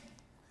hate.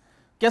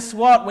 Guess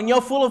what? When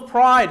you're full of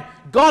pride,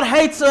 God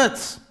hates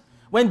it.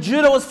 When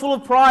Judah was full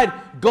of pride,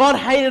 God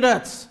hated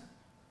it.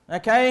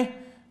 Okay?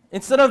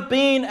 Instead of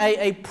being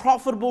a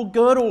profitable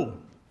girdle,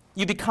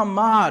 you become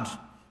marred.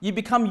 You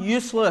become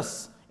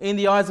useless in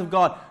the eyes of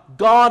God.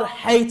 God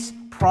hates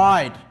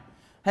pride.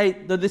 Hey,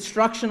 the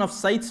destruction of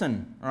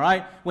Satan, all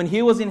right? When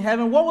he was in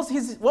heaven, what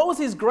was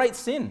his great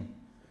sin?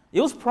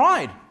 It was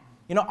pride.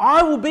 You know,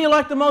 I will be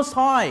like the Most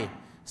High.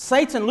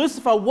 Satan,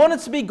 Lucifer, wanted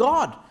to be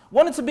God,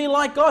 wanted to be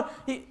like God.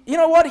 You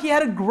know what? He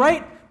had a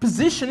great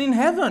position in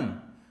heaven.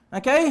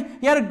 Okay?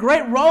 He had a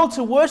great role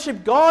to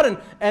worship God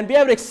and be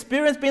able to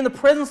experience being in the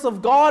presence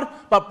of God,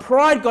 but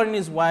pride got in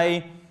his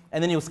way,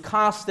 and then he was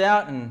cast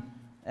out, and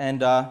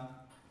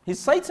he's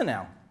Satan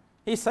now.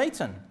 He's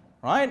Satan,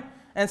 right?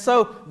 And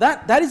so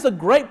that is the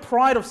great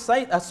pride of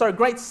Satan,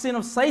 great sin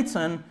of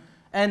Satan.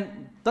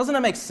 And doesn't it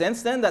make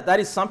sense then that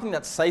is something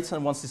that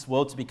Satan wants this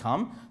world to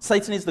become?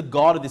 Satan is the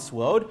God of this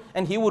world,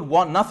 and he would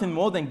want nothing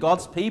more than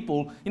God's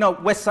people. You know,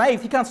 we're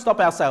saved. He can't stop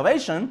our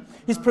salvation.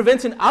 He's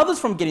preventing others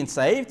from getting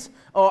saved.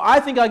 Or I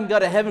think I can go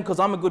to heaven because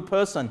I'm a good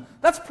person.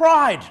 That's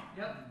pride.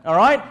 Yep. All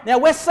right? Now,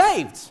 we're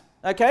saved.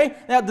 Okay?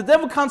 Now, the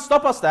devil can't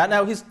stop us that.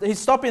 Now, he's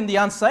stopping the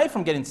unsaved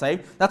from getting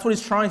saved. That's what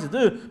he's trying to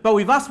do. But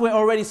with us, we're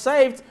already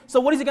saved. So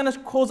what is he going to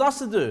cause us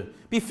to do?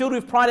 Be filled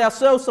with pride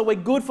ourselves so we're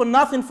good for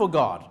nothing for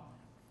God.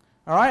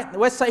 All right?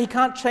 Let's say he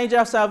can't change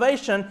our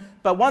salvation,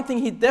 but one thing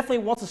he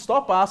definitely wants to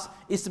stop us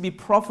is to be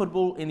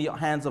profitable in the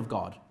hands of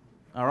God.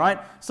 All right?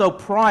 So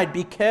pride,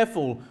 be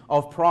careful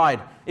of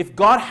pride. If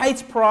God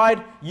hates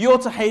pride, you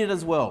ought to hate it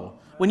as well.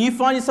 When you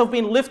find yourself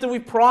being lifted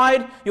with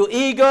pride, your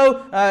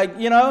ego,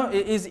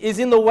 is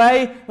in the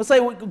way, we'll say,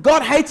 well,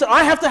 God hates it.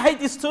 I have to hate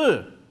this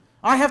too.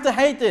 I have to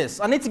hate this.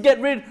 I need to get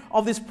rid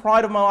of this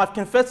pride of my life.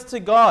 Confess it to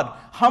God.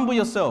 Humble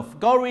yourself.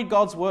 Go read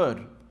God's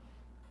word.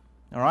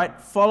 All right?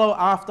 Follow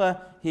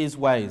after his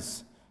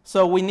ways.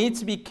 So we need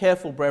to be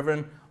careful,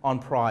 brethren, on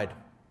pride.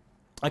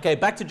 Okay,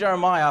 back to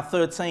Jeremiah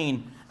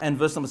 13 and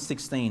verse number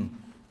 16.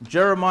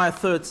 Jeremiah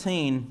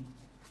 13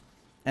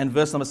 and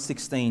verse number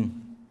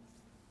 16.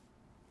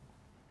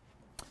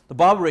 The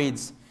Bible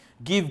reads,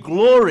 give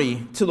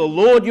glory to the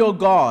Lord your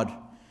God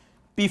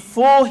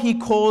before he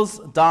calls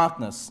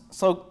darkness.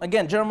 So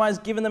again, Jeremiah's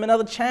giving them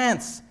another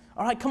chance.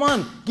 All right, come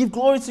on, give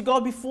glory to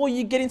God before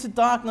you get into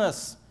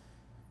darkness.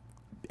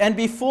 And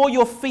before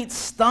your feet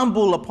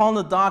stumble upon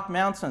the dark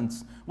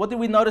mountains. What did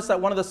we notice that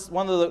one of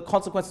the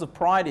consequences of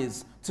pride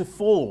is? To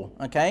fall,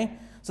 okay?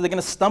 So they're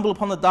going to stumble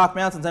upon the dark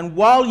mountains. And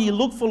while you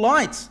look for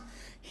light,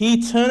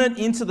 he turn it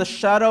into the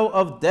shadow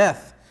of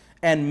death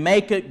and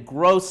make it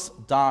gross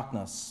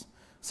darkness.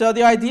 So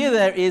the idea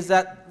there is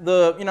that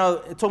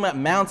talking about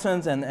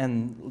mountains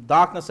and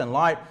darkness and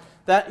light,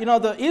 that,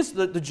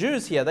 the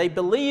Jews here, they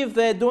believe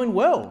they're doing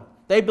well.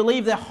 They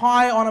believe they're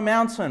high on a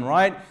mountain,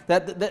 right?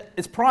 That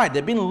it's pride.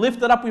 They've been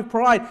lifted up with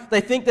pride. They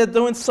think they're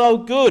doing so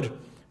good.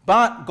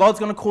 But God's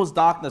going to cause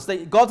darkness.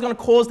 God's going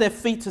to cause their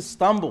feet to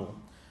stumble.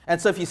 And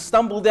so if you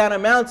stumble down a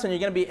mountain, you're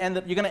going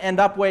to end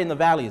up where in the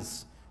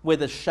valleys, where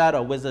there's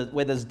shadow, where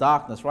there's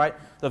darkness, right?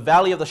 The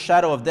valley of the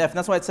shadow of death. And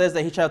that's why it says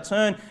that he shall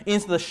turn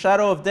into the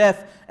shadow of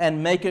death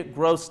and make it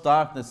gross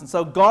darkness. And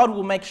so God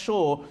will make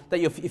sure that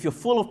if you're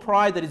full of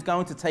pride, that he's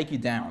going to take you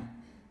down.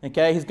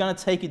 Okay, he's going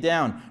to take you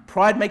down.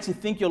 Pride makes you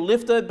think you're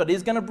lifted, but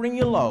he's going to bring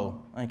you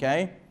low.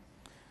 Okay?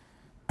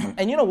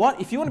 And you know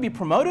what? If you want to be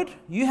promoted,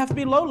 you have to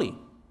be lowly.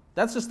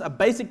 That's just a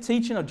basic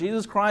teaching of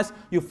Jesus Christ.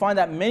 You'll find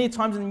that many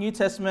times in the New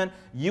Testament.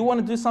 You want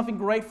to do something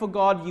great for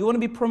God. You want to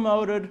be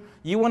promoted.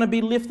 You want to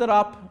be lifted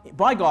up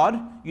by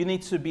God. You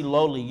need to be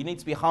lowly. You need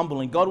to be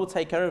humble, and God will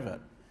take care of it.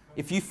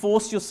 If you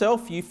force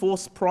yourself, you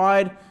force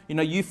pride,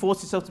 you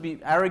force yourself to be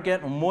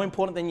arrogant or more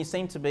important than you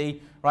seem to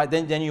be, right,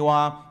 then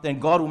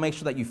God will make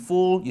sure that you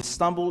fall, you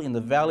stumble in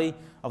the valley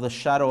of the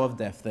shadow of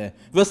death there.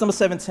 Verse number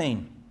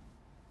 17.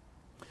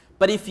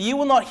 But if you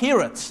will not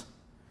hear it.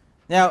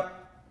 Now,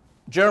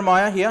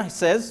 Jeremiah here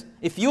says,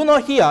 if you will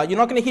not hear, you're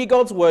not going to hear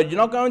God's word, you're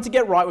not going to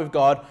get right with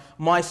God,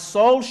 my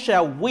soul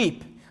shall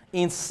weep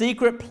in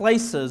secret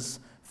places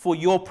for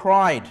your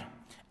pride,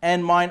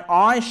 and mine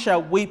eyes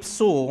shall weep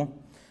sore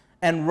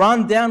and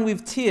run down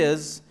with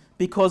tears,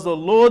 because the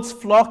Lord's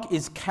flock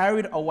is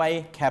carried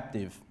away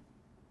captive.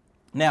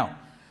 Now,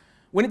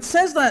 when it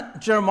says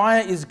that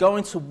Jeremiah is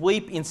going to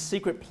weep in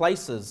secret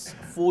places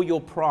for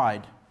your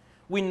pride,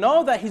 we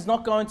know that he's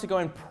not going to go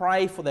and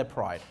pray for their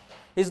pride.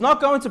 He's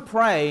not going to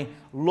pray,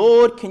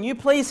 Lord, can you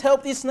please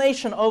help this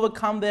nation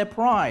overcome their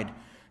pride?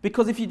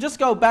 Because if you just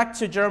go back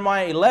to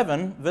Jeremiah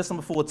 11, verse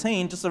number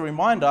 14, just a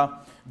reminder,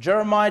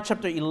 Jeremiah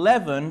chapter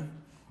 11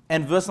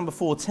 and verse number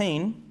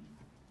 14,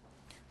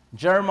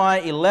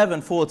 Jeremiah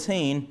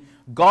 11:14,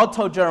 God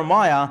told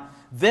Jeremiah,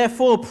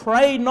 therefore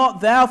pray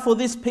not thou for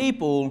this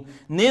people,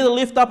 neither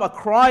lift up a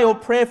cry or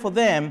prayer for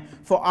them,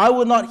 for I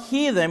will not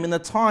hear them in the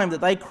time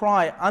that they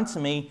cry unto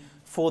me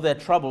for their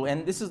trouble.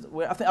 And this is,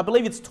 I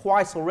believe it's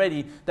twice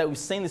already that we've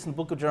seen this in the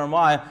book of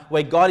Jeremiah,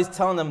 where God is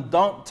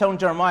telling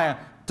Jeremiah,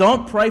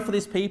 don't pray for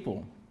these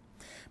people.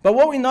 But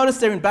what we notice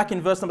there back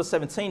in verse number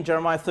 17,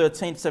 Jeremiah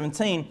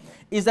 13:17,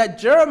 is that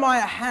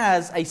Jeremiah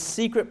has a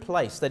secret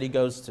place that he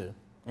goes to.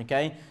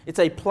 Okay? It's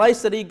a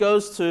place that he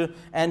goes to,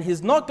 and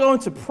he's not going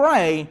to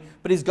pray,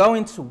 but he's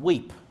going to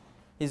weep.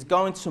 He's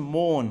going to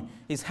mourn.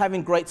 He's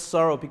having great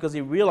sorrow because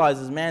he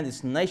realizes, man,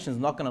 this nation's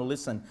not going to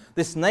listen.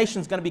 This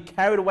nation's going to be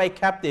carried away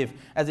captive,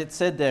 as it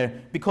said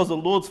there, because the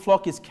Lord's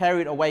flock is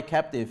carried away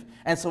captive.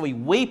 And so he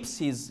weeps,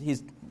 he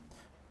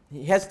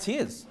has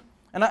tears.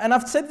 And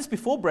I've said this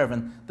before,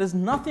 brethren, there's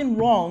nothing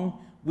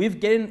wrong with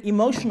getting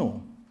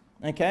emotional.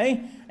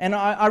 Okay? And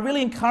I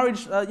really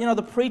encourage,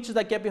 the preachers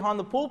that get behind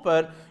the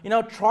pulpit,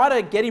 try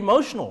to get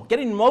emotional. Get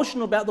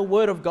emotional about the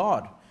Word of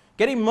God.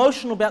 Get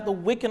emotional about the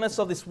wickedness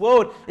of this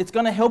world. It's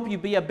going to help you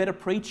be a better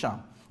preacher.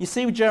 You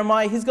see with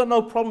Jeremiah, he's got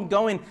no problem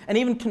going and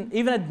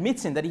even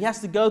admitting that he has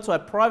to go to a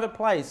private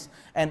place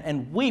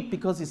and weep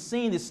because he's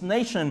seeing this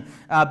nation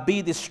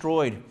be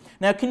destroyed.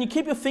 Now, can you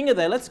keep your finger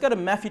there? Let's go to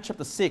Matthew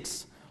chapter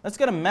 6. Let's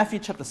go to Matthew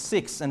chapter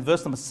 6 and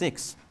verse number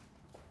 6.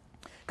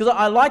 Because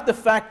I like the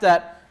fact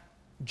that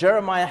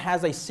Jeremiah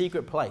has a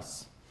secret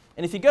place.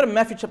 And if you go to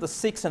Matthew chapter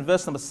 6 and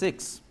verse number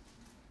 6,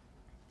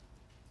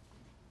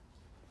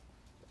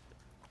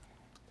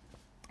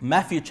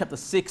 Matthew chapter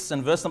 6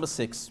 and verse number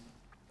 6,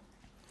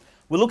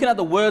 we're looking at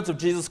the words of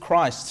Jesus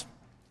Christ.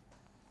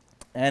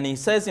 And he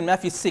says in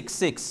Matthew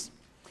 6:6,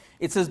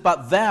 it says,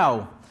 but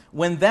thou,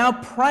 when thou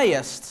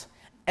prayest,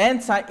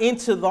 enter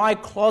into thy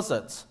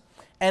closet,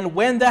 and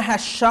when thou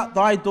hast shut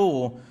thy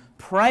door,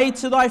 pray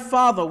to thy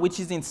Father which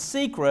is in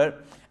secret,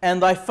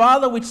 and thy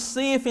Father which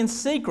seeth in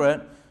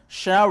secret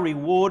shall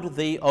reward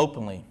thee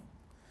openly.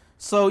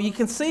 So you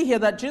can see here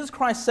that Jesus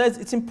Christ says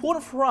it's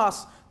important for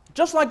us,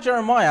 just like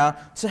Jeremiah,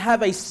 to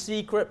have a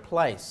secret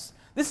place.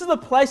 This is the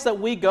place that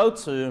we go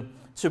to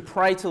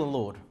pray to the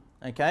Lord.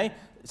 Okay?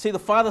 See, the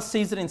Father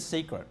sees it in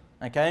secret.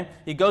 Okay?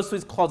 He goes to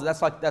his closet.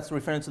 That's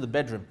referring to the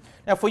bedroom.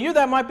 Now, for you,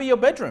 that might be your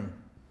bedroom.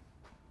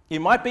 It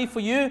might be for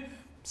you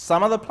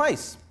some other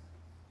place,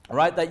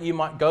 right, that you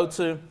might go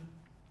to.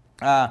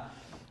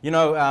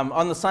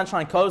 On the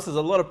Sunshine Coast, there's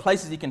a lot of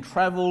places you can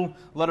travel,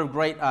 a lot of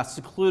great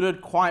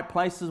secluded, quiet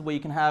places where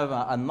you can have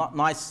a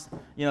nice,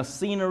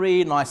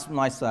 scenery, nice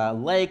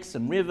lakes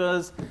and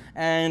rivers.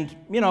 And,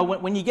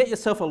 when you get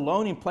yourself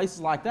alone in places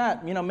like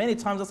that, many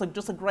times that's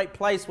just a great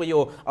place where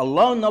you're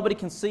alone, nobody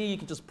can see you,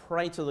 can just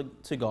pray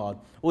to God,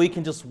 or you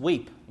can just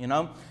weep,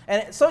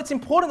 And so it's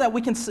important that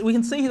we can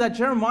see here that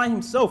Jeremiah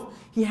himself,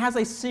 he has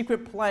a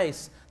secret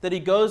place that he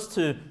goes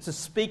to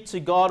speak to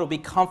God or be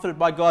comforted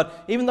by God.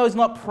 Even though he's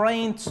not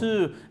praying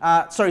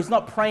he's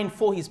not praying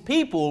for his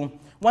people,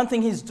 one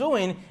thing he's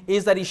doing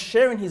is that he's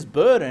sharing his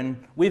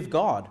burden with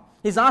God.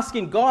 He's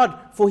asking God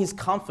for his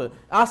comfort,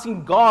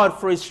 asking God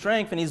for his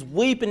strength, and he's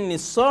weeping and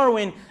he's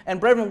sorrowing.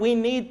 And brethren, we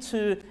need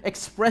to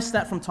express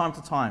that from time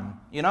to time,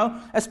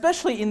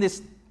 especially in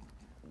this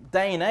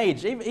day and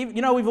age.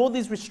 With all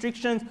these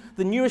restrictions,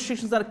 the new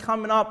restrictions that are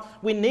coming up,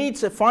 we need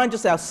to find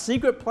just our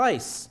secret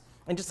place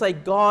and just say,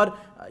 God,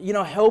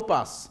 help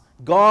us.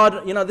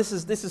 God, this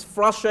is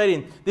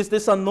frustrating.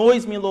 This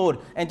annoys me, Lord.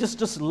 And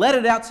just let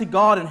it out to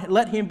God and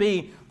let him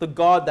be the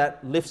God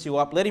that lifts you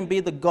up. Let him be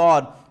the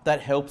God that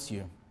helps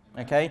you.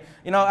 Okay?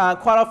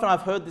 Quite often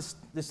I've heard this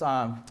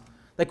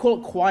they call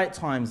it quiet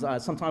times.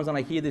 Sometimes when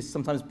I hear this,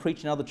 sometimes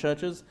preach in other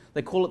churches,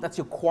 they call it, that's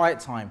your quiet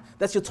time.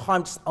 That's your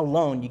time just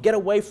alone. You get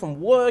away from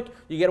work,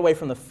 you get away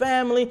from the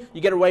family, you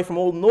get away from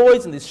all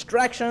noise and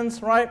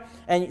distractions, right?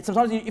 And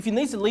sometimes if you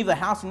need to leave the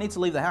house, you need to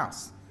leave the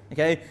house.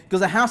 Okay? Because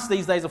the house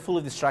these days are full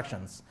of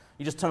distractions.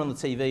 You just turn on the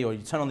TV or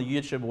you turn on the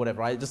YouTube or whatever,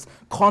 right? Just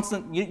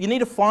constant. You need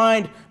to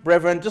find,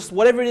 brethren, just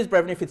whatever it is,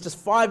 brethren, if it's just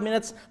 5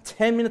 minutes,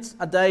 10 minutes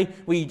a day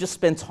where you just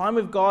spend time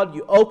with God,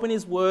 you open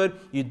His Word,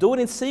 you do it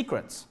in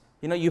secret.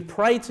 You know, you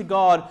pray to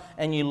God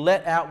and you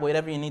let out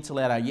whatever you need to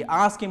let out. You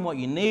ask Him what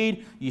you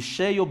need, you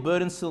share your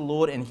burdens to the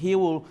Lord, and He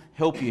will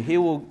help you. He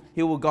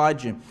will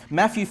guide you.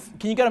 Matthew,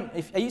 can you go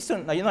to, are you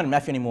still, no, you're not in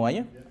Matthew anymore, are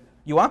you? Yeah.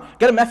 You are?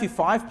 Go to Matthew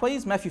 5,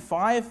 please. Matthew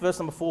 5, verse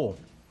number 4.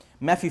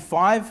 Matthew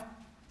 5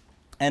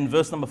 and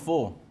verse number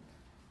 4.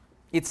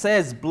 It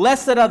says,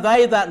 "Blessed are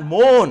they that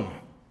mourn,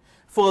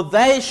 for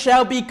they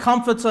shall be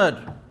comforted."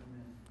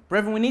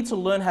 Brethren, we need to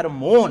learn how to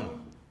mourn.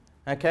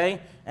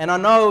 Okay? And I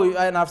know,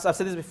 and I've said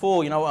this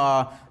before,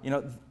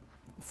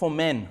 for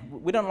men,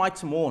 we don't like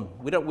to mourn.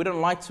 We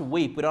don't like to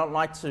weep. We don't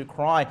like to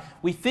cry.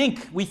 We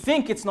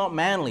think it's not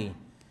manly.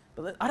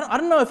 But I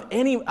don't know if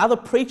any other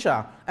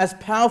preacher as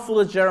powerful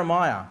as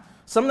Jeremiah,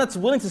 someone that's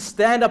willing to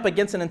stand up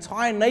against an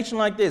entire nation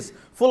like this,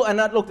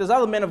 look, there's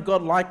other men of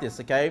God like this,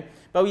 okay?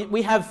 But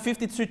we have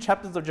 52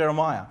 chapters of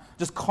Jeremiah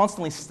just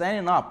constantly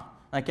standing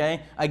up,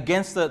 okay,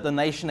 against the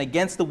nation,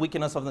 against the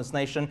wickedness of this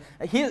nation.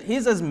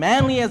 He's as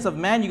manly as a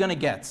man you're going to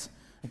get.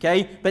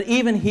 Okay, but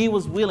even he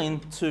was willing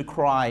to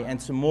cry and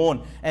to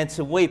mourn and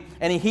to weep.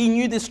 And he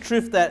knew this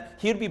truth that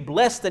he would be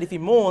blessed that if he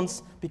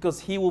mourns, because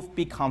he will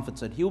be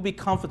comforted. He will be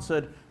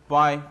comforted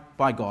by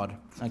God.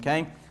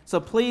 Okay,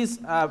 so please,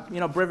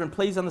 brethren,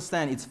 please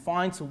understand, it's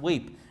fine to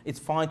weep. It's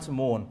fine to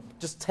mourn.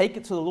 Just take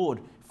it to the Lord.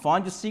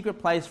 Find your secret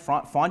place,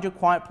 find your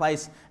quiet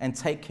place, and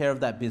take care of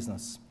that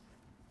business.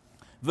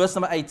 Verse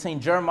number 18,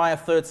 Jeremiah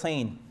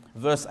 13,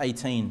 verse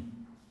 18.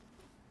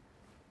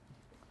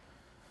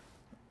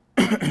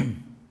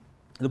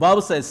 The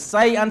Bible says,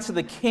 "Say unto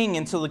the king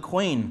and to the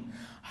queen,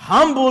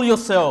 humble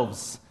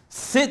yourselves,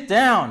 sit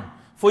down,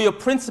 for your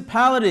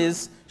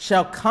principalities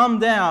shall come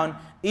down,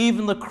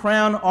 even the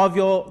crown of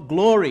your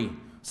glory."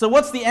 So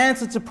what's the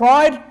answer to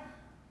pride?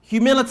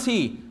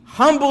 Humility.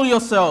 Humble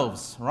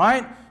yourselves,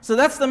 right? So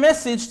that's the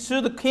message to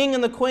the king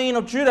and the queen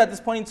of Judah at this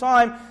point in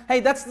time.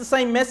 Hey, that's the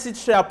same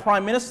message to our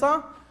prime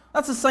minister.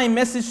 That's the same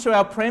message to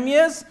our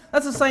premiers.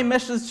 That's the same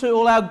message to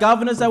all our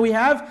governors that we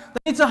have.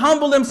 They need to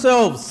humble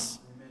themselves.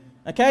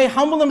 Okay,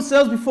 humble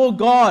themselves before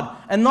God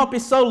and not be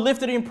so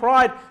lifted in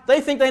pride.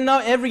 They think they know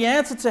every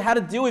answer to how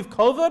to deal with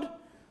COVID.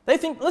 They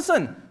think,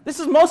 listen, this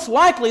is most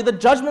likely the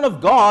judgment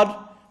of God.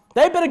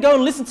 They better go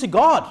and listen to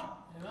God.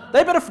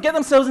 They better get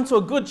themselves into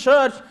a good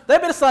church. They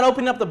better start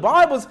opening up the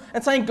Bibles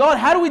and saying, God,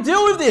 how do we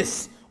deal with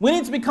this? We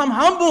need to become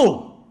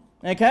humble.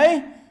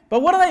 Okay?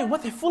 But what are they?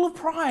 They're full of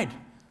pride.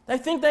 They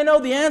think they know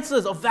the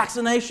answers of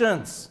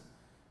vaccinations.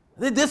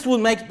 This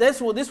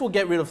will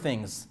get rid of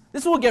things.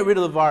 This will get rid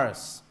of the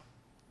virus.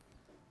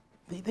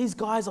 These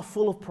guys are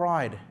full of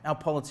pride, our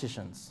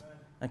politicians.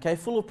 Okay,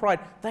 full of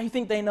pride. They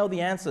think they know the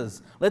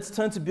answers. Let's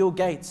turn to Bill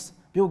Gates.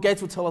 Bill Gates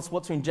will tell us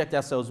what to inject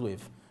ourselves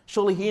with.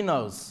 Surely he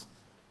knows.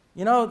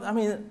 You know, I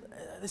mean,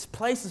 this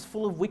place is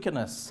full of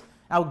wickedness.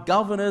 Our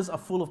governors are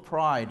full of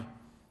pride.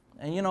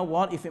 And you know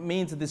what? If it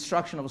means the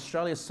destruction of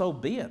Australia, so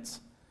be it.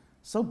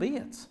 So be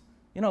it.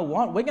 You know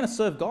what? We're going to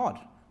serve God.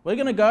 We're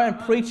going to go and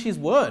preach His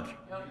word.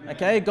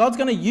 Okay, God's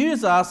going to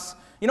use us.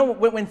 You know,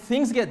 when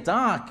things get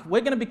dark,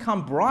 we're going to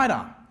become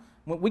brighter.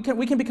 We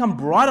can become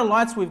brighter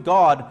lights with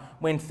God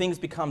when things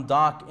become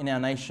dark in our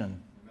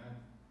nation. Amen.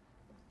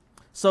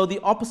 So the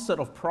opposite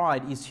of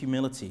pride is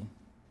humility.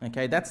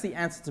 Okay, that's the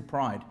answer to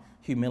pride,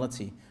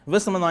 humility.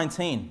 Verse number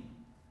 19.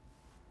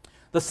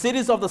 "The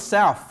cities of the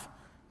south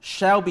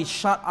shall be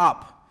shut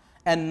up,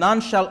 and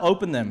none shall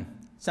open them."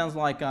 Sounds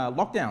like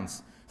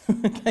lockdowns.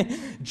 Okay.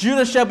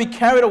 "Judah shall be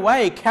carried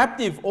away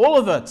captive, all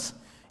of it.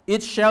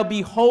 It shall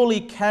be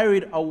wholly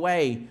carried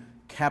away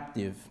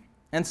captive."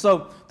 And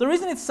so the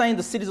reason it's saying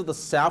the cities of the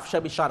south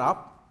shall be shut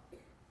up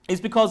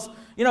is because,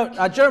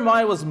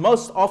 Jeremiah was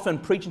most often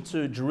preaching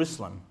to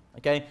Jerusalem.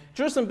 Okay,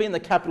 Jerusalem being the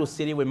capital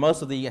city where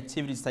most of the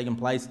activities taking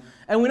place.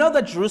 And we know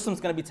that Jerusalem's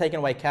going to be taken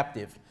away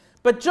captive.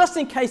 But just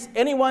in case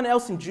anyone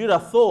else in Judah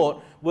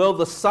thought, well,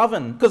 the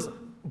southern, because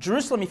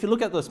Jerusalem, if you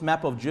look at this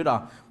map of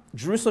Judah,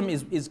 Jerusalem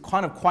is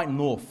kind of quite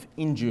north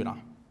in Judah.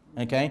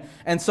 Okay,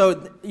 and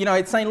so,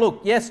 it's saying,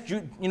 look, yes,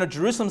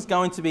 Jerusalem's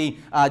going to be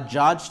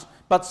judged,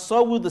 but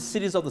so will the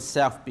cities of the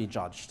south be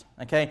judged.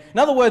 Okay? In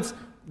other words,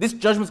 this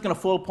judgment is going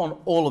to fall upon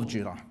all of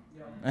Judah.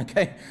 Yeah.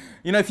 Okay?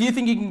 If you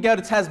think you can go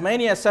to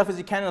Tasmania as south as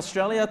you can in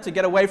Australia to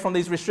get away from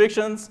these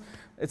restrictions,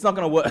 it's not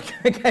going to work.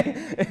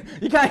 Okay?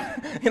 You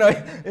can't,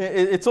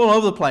 it's all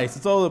over the place.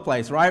 It's all over the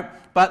place, right?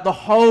 But the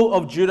whole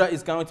of Judah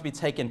is going to be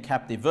taken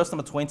captive. Verse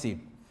number 20.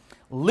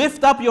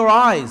 "Lift up your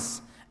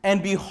eyes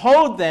and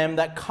behold them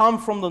that come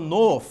from the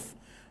north.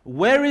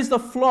 Where is the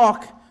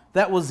flock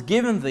that was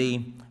given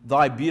thee,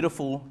 thy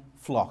beautiful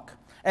flock?"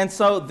 And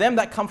so them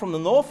that come from the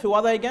north, who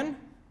are they again?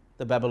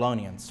 The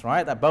Babylonians,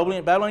 right? That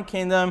Babylonian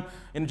kingdom.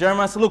 In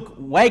Jeremiah said, look,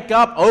 wake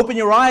up, open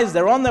your eyes.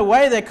 They're on their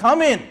way. They're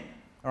coming.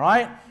 All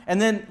right?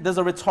 And then there's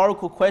a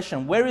rhetorical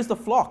question. Where is the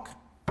flock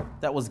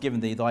that was given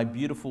thee, thy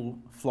beautiful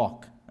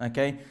flock?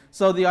 Okay?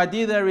 So the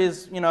idea there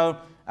is,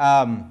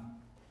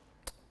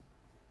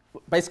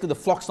 basically the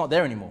flock's not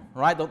there anymore,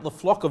 right? The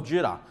flock of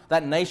Judah,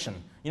 that nation.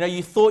 You know,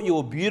 you thought you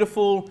were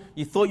beautiful,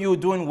 you thought you were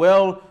doing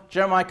well.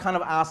 Jeremiah kind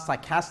of asked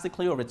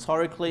sarcastically or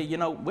rhetorically, you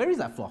know, where is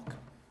that flock?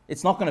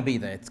 It's not going to be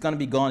there. It's going to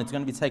be gone. It's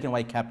going to be taken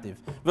away captive.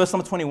 Verse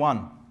number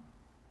 21.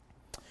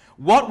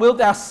 What wilt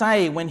thou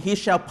say when he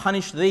shall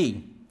punish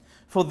thee?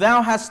 For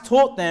thou hast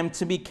taught them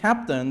to be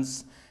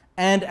captains,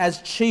 and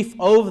as chief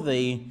over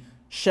thee.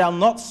 Shall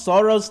not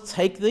sorrows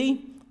take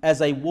thee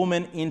as a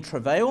woman in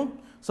travail?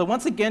 So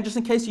once again, just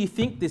in case you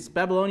think this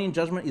Babylonian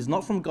judgment is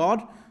not from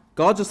God,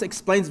 God just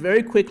explains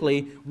very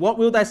quickly, what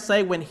will they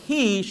say when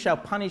he shall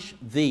punish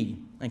thee?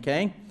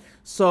 Okay?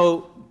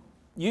 So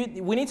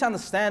we need to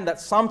understand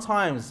that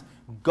sometimes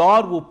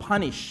God will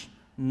punish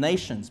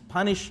nations,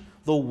 punish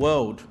the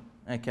world.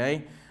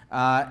 Okay?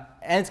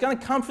 And it's going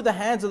to come through the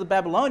hands of the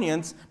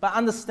Babylonians, but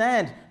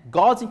understand,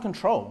 God's in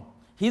control.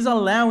 He's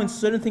allowing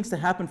certain things to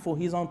happen for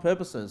his own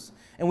purposes.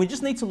 And we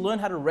just need to learn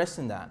how to rest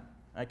in that.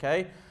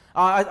 Okay?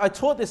 I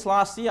taught this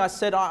last year. I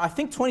said, I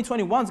think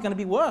 2021 is going to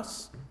be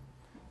worse.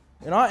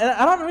 You know, and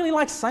I don't really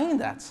like saying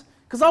that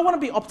because I want to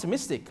be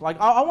optimistic. Like,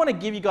 I want to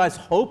give you guys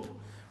hope,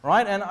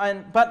 right?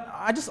 But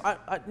I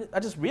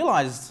just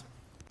realized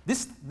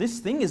this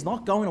thing is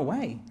not going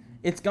away.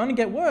 It's going to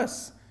get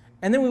worse.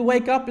 And then we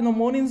wake up in the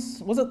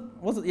mornings, was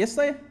it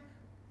yesterday?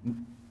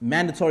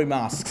 Mandatory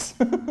masks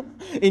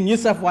in New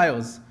South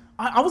Wales.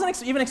 I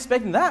wasn't even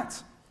expecting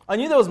that. I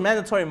knew there was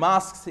mandatory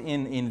masks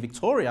in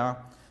Victoria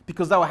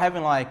because they were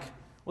having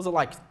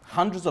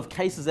hundreds of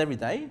cases every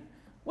day.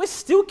 We're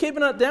still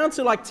keeping it down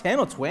to like 10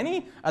 or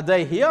 20 a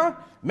day here.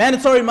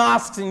 Mandatory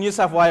masks in New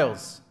South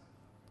Wales.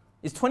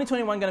 Is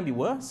 2021 going to be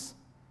worse?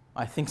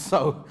 I think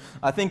so.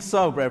 I think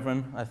so,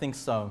 brethren. I think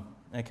so.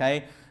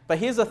 Okay? But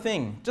here's the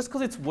thing. Just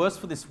because it's worse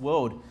for this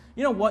world,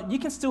 you know what? You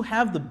can still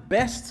have the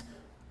best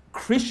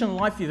Christian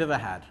life you've ever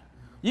had.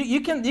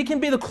 You can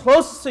be the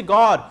closest to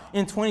God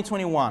in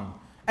 2021.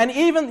 And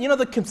even, you know,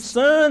 the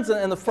concerns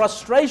and the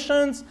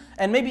frustrations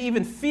and maybe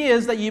even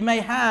fears that you may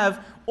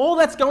have, all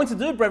that's going to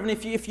do, brethren,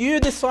 if you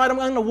decide I'm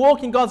going to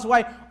walk in God's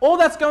way, all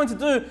that's going to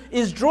do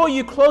is draw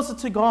you closer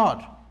to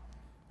God.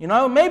 You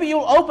know, maybe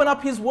you'll open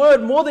up his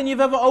word more than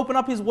you've ever opened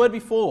up his word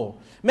before.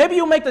 Maybe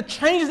you'll make the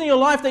changes in your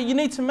life that you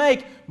need to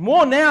make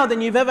more now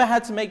than you've ever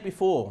had to make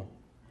before.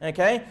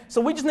 Okay?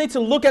 So we just need to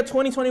look at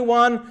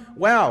 2021.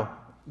 Wow,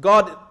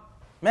 God,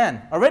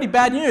 man, already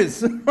bad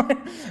news.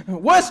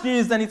 Worse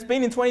news than it's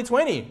been in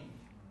 2020.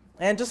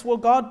 And just, well,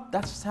 God,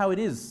 that's just how it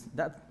is.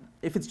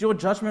 If it's your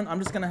judgment, I'm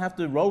just going to have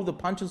to roll the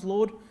punches,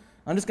 Lord.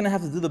 I'm just going to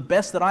have to do the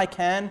best that I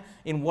can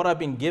in what I've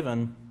been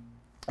given.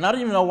 And I don't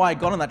even know why I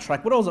got on that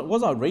track. What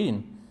was I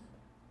reading?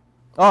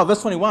 Oh,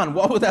 verse 21.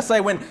 What would that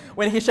say when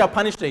he shall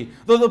punish thee?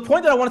 The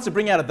point that I wanted to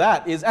bring out of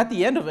that is at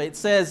the end of it, it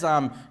says,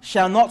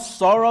 shall not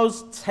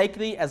sorrows take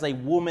thee as a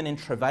woman in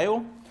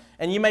travail?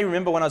 And you may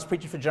remember when I was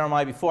preaching for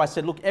Jeremiah before, I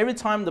said, look, every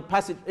time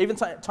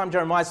time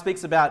Jeremiah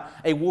speaks about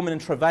a woman in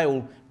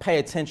travail, pay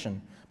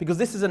attention. Because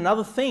this is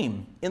another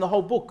theme in the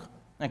whole book.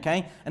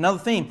 Okay, another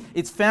theme.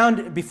 It's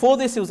found, before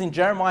this, it was in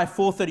Jeremiah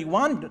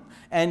 4:31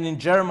 and in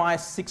Jeremiah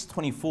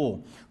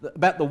 6:24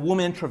 about the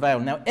woman in travail.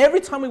 Now,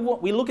 every time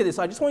we look at this,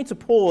 I just want you to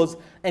pause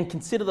and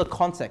consider the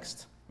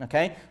context.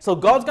 Okay, so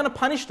God's going to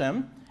punish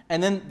them,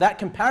 and then that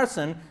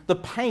comparison, the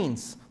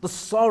pains, the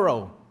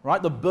sorrow,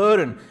 right, the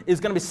burden is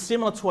going to be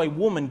similar to a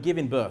woman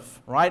giving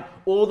birth, right?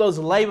 All those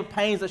labor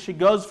pains that she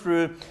goes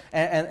through,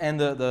 and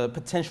the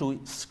potential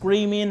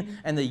screaming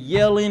and the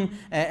yelling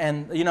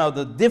and you know,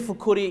 the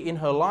difficulty in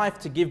her life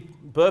to give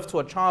birth to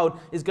a child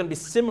is going to be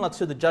similar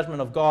to the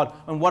judgment of God.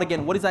 And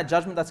what is that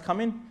judgment that's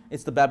coming?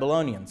 It's the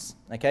Babylonians,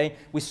 okay?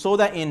 We saw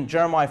that in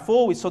Jeremiah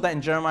 4, we saw that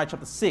in Jeremiah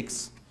chapter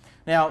 6.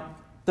 Now,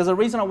 there's a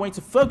reason I want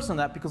you to focus on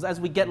that, because as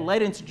we get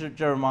later into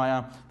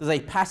Jeremiah, there's a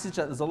passage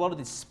that there's a lot of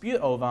dispute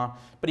over.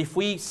 But if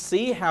we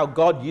see how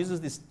God uses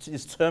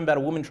this term about a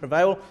woman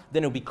travail,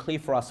 then it'll be clear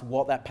for us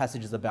what that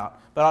passage is about.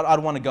 But I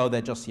don't want to go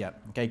there just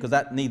yet, okay? Because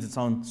that needs its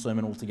own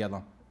sermon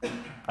altogether.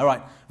 All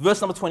right,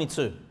 verse number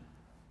 22.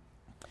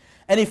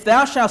 And if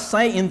thou shalt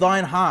say in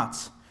thine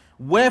heart,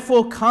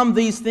 wherefore come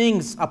these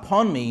things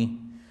upon me?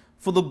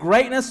 For the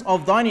greatness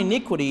of thine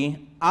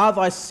iniquity are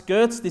thy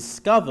skirts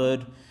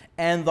discovered,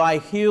 and thy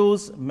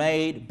heels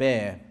made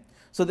bare.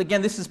 So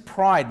again, this is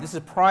pride. This is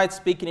pride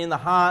speaking in the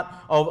heart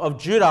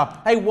of Judah.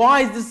 Hey,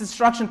 why is this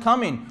destruction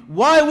coming?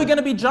 Why are we going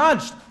to be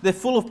judged? They're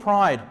full of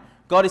pride.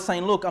 God is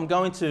saying, look, I'm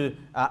going to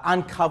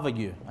uncover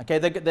you. Okay,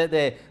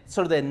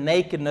 their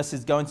nakedness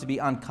is going to be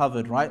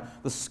uncovered, right?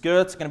 The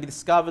skirts are going to be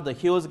discovered. The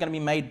heels are going to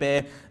be made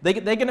bare. They're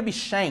going to be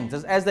shamed.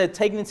 As they're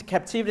taken into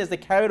captivity, as they're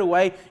carried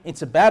away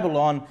into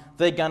Babylon,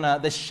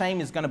 their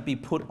shame is going to be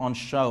put on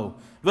show.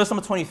 Verse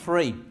number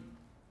 23.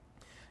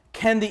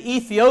 Can the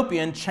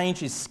Ethiopian change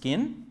his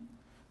skin?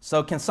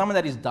 So can someone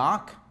that is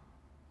dark?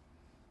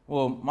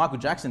 Well, Michael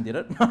Jackson did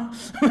it.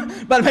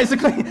 But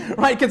basically,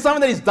 right, can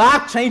someone that is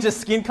dark change their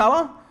skin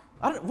color?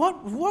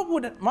 What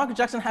would Michael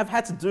Jackson have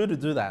had to do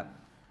that?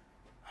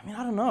 I mean,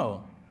 I don't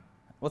know.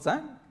 What's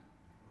that?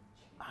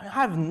 I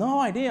have no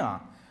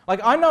idea. Like,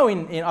 I know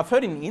I've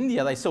heard in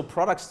India they sell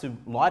products to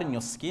lighten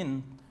your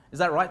skin. Is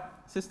that right,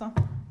 sister?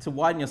 To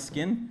whiten your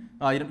skin?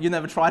 Oh, you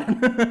never tried it?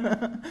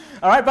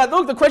 All right, but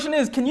look, the question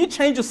is, can you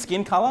change your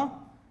skin color?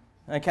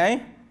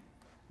 Okay.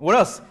 What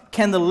else?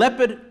 Can the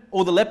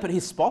leopard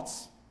his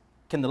spots?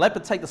 Can the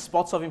leopard take the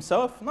spots of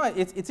himself? No,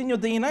 it's in your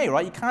DNA,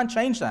 right? You can't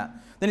change that.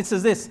 Then it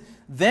says this,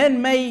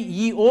 then may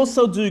ye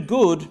also do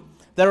good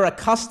that are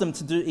accustomed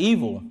to do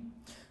evil.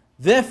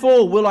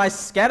 Therefore will I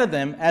scatter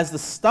them as the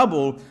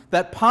stubble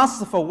that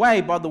passeth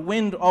away by the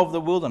wind of the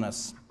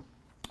wilderness.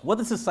 What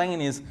this is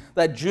saying is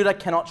that Judah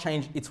cannot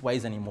change its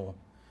ways anymore.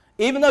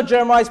 Even though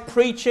Jeremiah is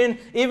preaching,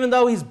 even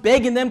though he's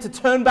begging them to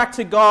turn back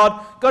to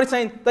God, God is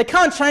saying they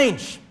can't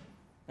change.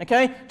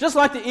 Okay? Just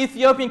like the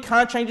Ethiopian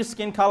can't change his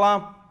skin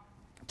color,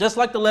 just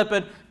like the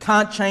leopard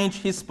can't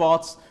change his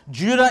spots,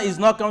 Judah is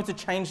not going to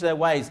change their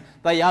ways.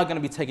 They are going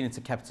to be taken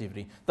into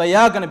captivity. They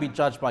are going to be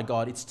judged by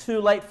God. It's too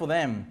late for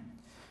them.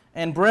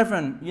 And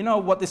brethren, you know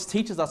what this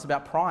teaches us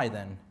about pride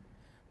then?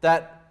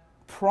 That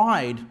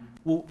pride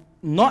will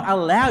not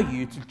allow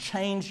you to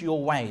change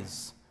your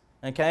ways.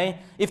 Okay?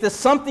 If there's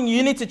something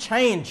you need to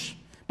change,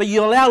 but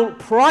you allow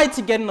pride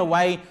to get in the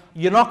way,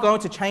 you're not going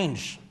to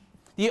change.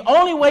 The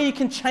only way you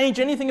can change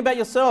anything about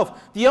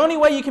yourself, the only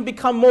way you can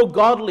become more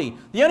godly,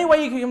 the only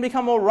way you can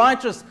become more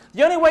righteous,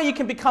 the only way you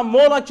can become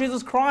more like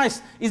Jesus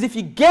Christ is if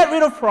you get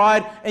rid of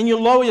pride and you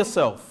lower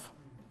yourself.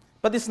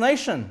 But this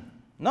nation,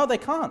 no, they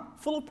can't.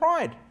 Full of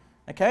pride.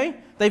 Okay?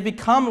 They've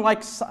become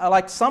like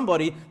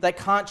somebody that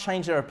can't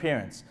change their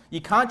appearance. You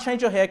can't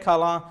change your hair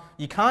color.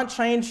 You can't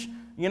change,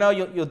 your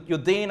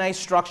DNA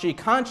structure. You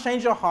can't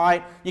change your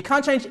height. You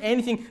can't change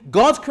anything.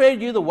 God's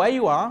created you the way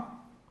you are.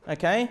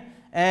 Okay?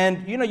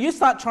 And, you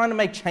start trying to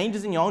make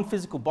changes in your own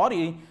physical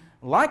body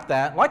like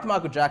that, like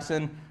Michael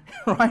Jackson,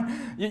 right?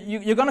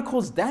 You're going to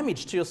cause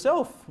damage to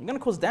yourself. You're going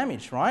to cause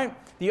damage, right?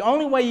 The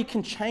only way you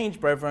can change,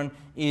 brethren,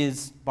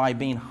 is by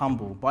being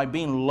humble, by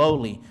being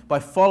lowly, by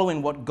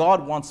following what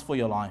God wants for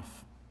your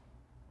life.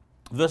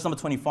 Verse number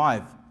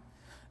 25.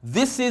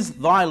 This is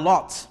thy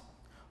lot,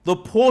 the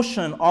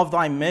portion of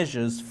thy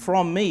measures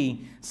from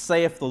me,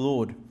 saith the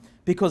Lord,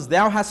 because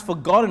thou hast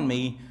forgotten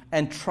me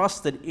and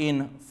trusted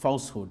in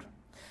falsehood.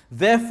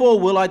 Therefore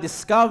will I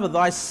discover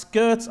thy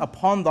skirts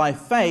upon thy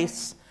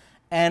face,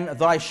 and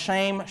thy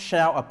shame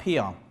shall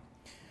appear.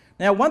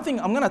 Now, one thing,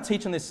 I'm going to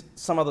teach on this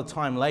some other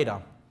time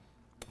later,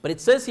 but it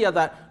says here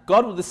that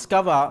God will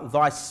discover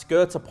thy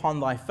skirts upon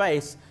thy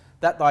face,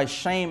 that thy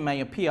shame may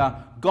appear.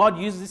 God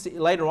uses this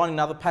later on in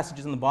other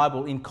passages in the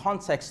Bible in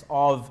context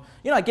of,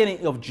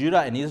 again, of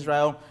Judah and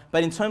Israel,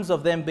 but in terms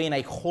of them being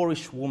a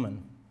whorish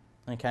woman,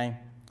 okay?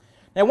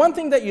 Now, one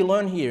thing that you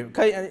learn here,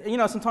 okay,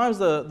 sometimes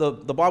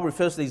the Bible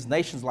refers to these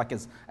nations like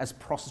as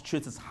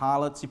prostitutes, as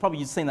harlots.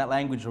 You've seen that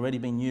language already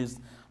being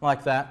used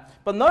like that.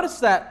 But notice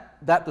that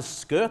the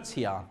skirts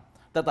here,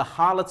 that the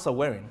harlots are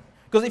wearing.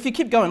 Because if you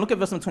keep going, look at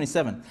verse number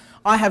 27.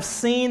 I have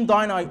seen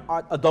thine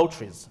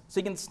adulteries. So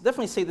you can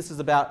definitely see this is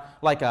about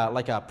like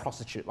a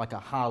prostitute, like a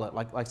harlot,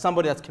 like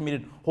somebody that's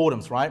committed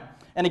whoredoms, right?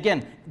 And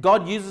again,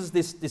 God uses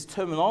this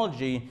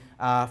terminology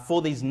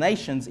for these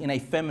nations in a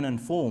feminine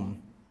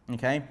form,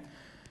 okay?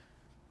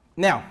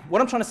 Now, what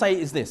I'm trying to say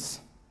is this,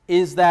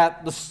 is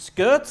that the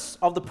skirts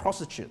of the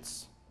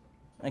prostitutes,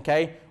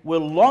 okay, were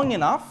long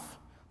enough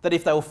that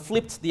if they were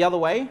flipped the other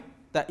way,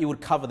 that it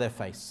would cover their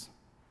face.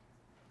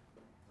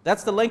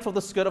 That's the length of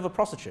the skirt of a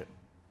prostitute,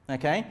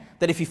 okay?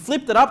 That if you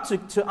flipped it up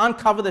to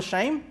uncover the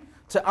shame,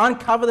 to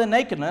uncover their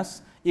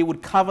nakedness, it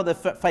would cover their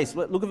face.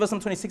 Look at verse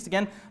 26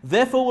 again.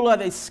 Therefore will I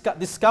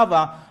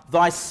discover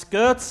thy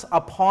skirts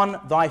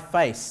upon thy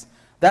face,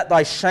 that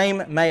thy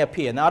shame may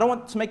appear. Now, I don't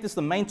want to make this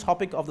the main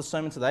topic of the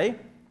sermon today,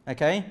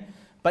 okay?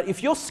 But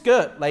if your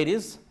skirt,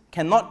 ladies,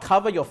 cannot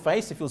cover your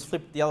face if it was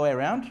flipped the other way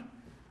around,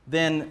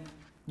 then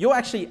you're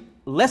actually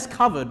less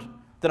covered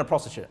than a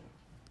prostitute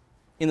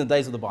in the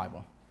days of the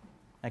Bible,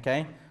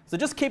 okay? So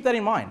just keep that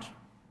in mind.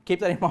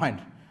 Keep that in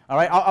mind, all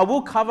right? I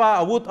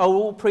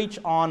will preach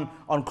on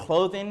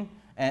clothing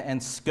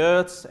and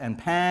skirts and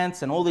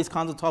pants and all these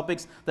kinds of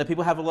topics that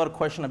people have a lot of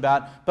question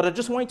about. But I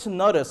just want you to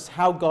notice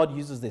how God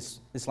uses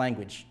this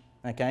language,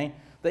 okay?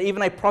 That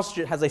even a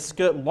prostitute has a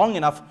skirt long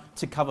enough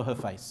to cover her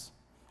face.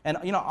 And,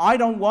 I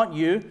don't want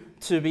you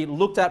to be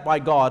looked at by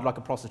God like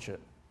a prostitute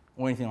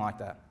or anything like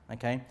that,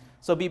 okay?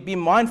 So be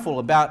mindful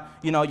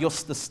about,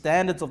 the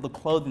standards of the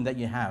clothing that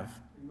you have,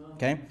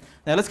 okay?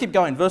 Now let's keep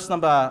going. Verse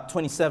number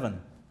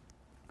 27.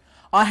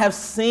 I have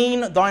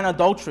seen thine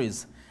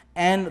adulteries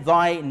and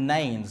thy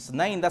neighings.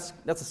 Neighing, that's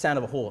the sound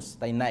of a horse.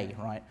 They neigh,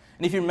 right?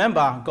 And if you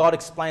remember, God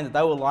explained that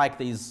they were like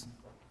these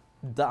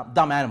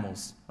dumb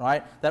animals,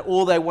 right? That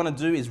all they want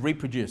to do is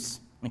reproduce,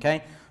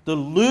 okay? The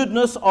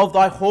lewdness of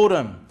thy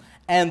whoredom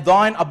and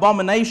thine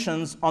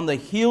abominations on the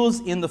hills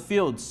in the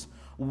fields.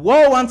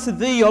 Woe unto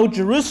thee, O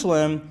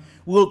Jerusalem!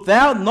 Wilt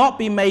thou not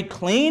be made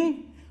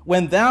clean?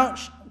 When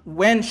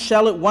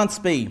shall it once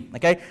be?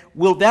 Okay?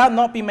 Wilt thou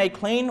not be made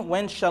clean?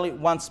 When shall it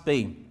once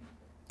be?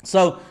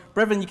 So,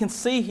 brethren, you can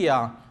see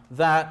here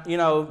that,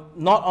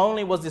 not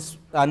only was this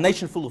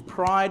nation full of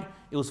pride,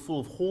 it was full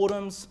of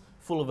whoredoms,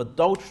 full of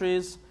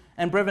adulteries.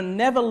 And brethren,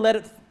 never let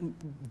it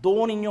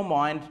dawn in your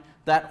mind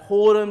that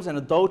whoredoms and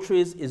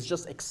adulteries is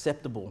just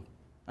acceptable.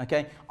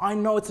 Okay? I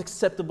know it's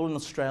acceptable in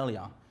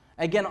Australia.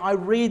 Again, I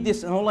read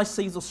this and all I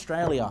see is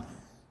Australia.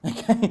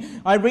 Okay?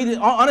 I read it,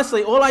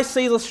 honestly, all I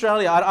see is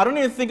Australia. I don't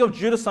even think of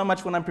Judah so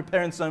much when I'm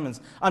preparing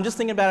sermons. I'm just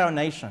thinking about our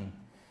nation.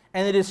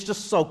 And it is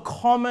just so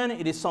common,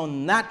 it is so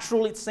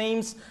natural, it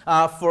seems,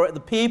 for the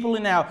people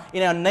in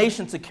our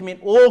nation to commit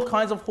all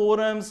kinds of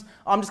whoredoms.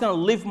 I'm just going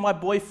to live with my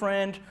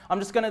boyfriend. I'm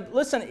just going to,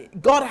 listen,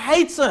 God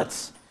hates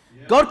it.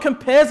 Yeah. God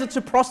compares it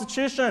to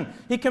prostitution.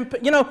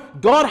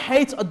 God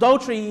hates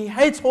adultery. He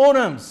hates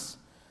whoredoms.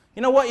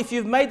 You know what? If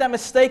you've made that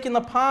mistake in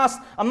the past,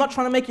 I'm not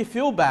trying to make you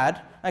feel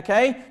bad,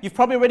 okay? You've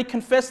probably already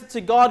confessed it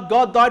to God.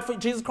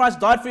 Jesus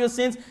Christ died for your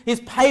sins. He's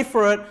paid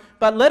for it.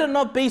 But let it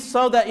not be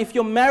so that if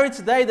you're married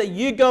today that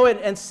you go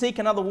and seek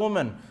another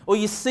woman, or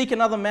you seek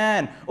another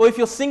man, or if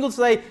you're single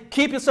today,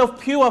 keep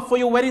yourself pure for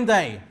your wedding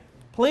day.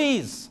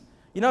 Please.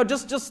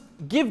 Just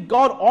give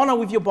God honor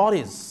with your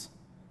bodies.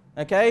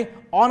 Okay?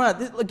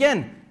 Honor.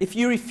 Again, if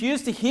you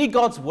refuse to hear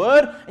God's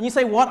word and you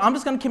say, what? I'm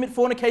just going to commit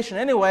fornication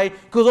anyway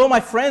because all my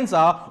friends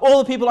are, all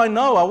the people I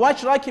know are. Why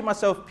should I keep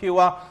myself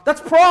pure?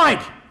 That's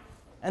pride.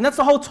 And that's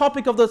the whole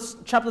topic of this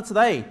chapter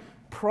today.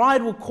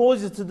 Pride will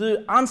cause you to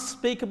do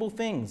unspeakable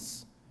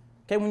things.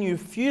 Okay, when you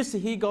refuse to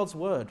hear God's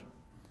word,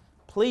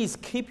 please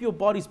keep your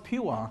bodies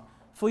pure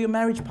for your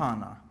marriage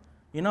partner.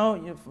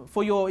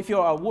 If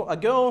you're a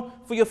girl,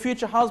 for your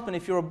future husband.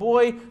 If you're a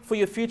boy, for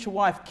your future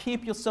wife.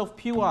 Keep yourself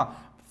pure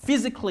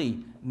physically,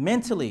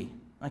 mentally.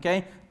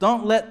 Okay,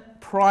 don't let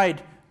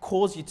pride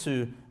cause you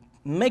to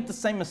make the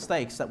same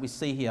mistakes that we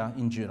see here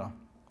in Judah.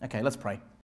 Okay, let's pray.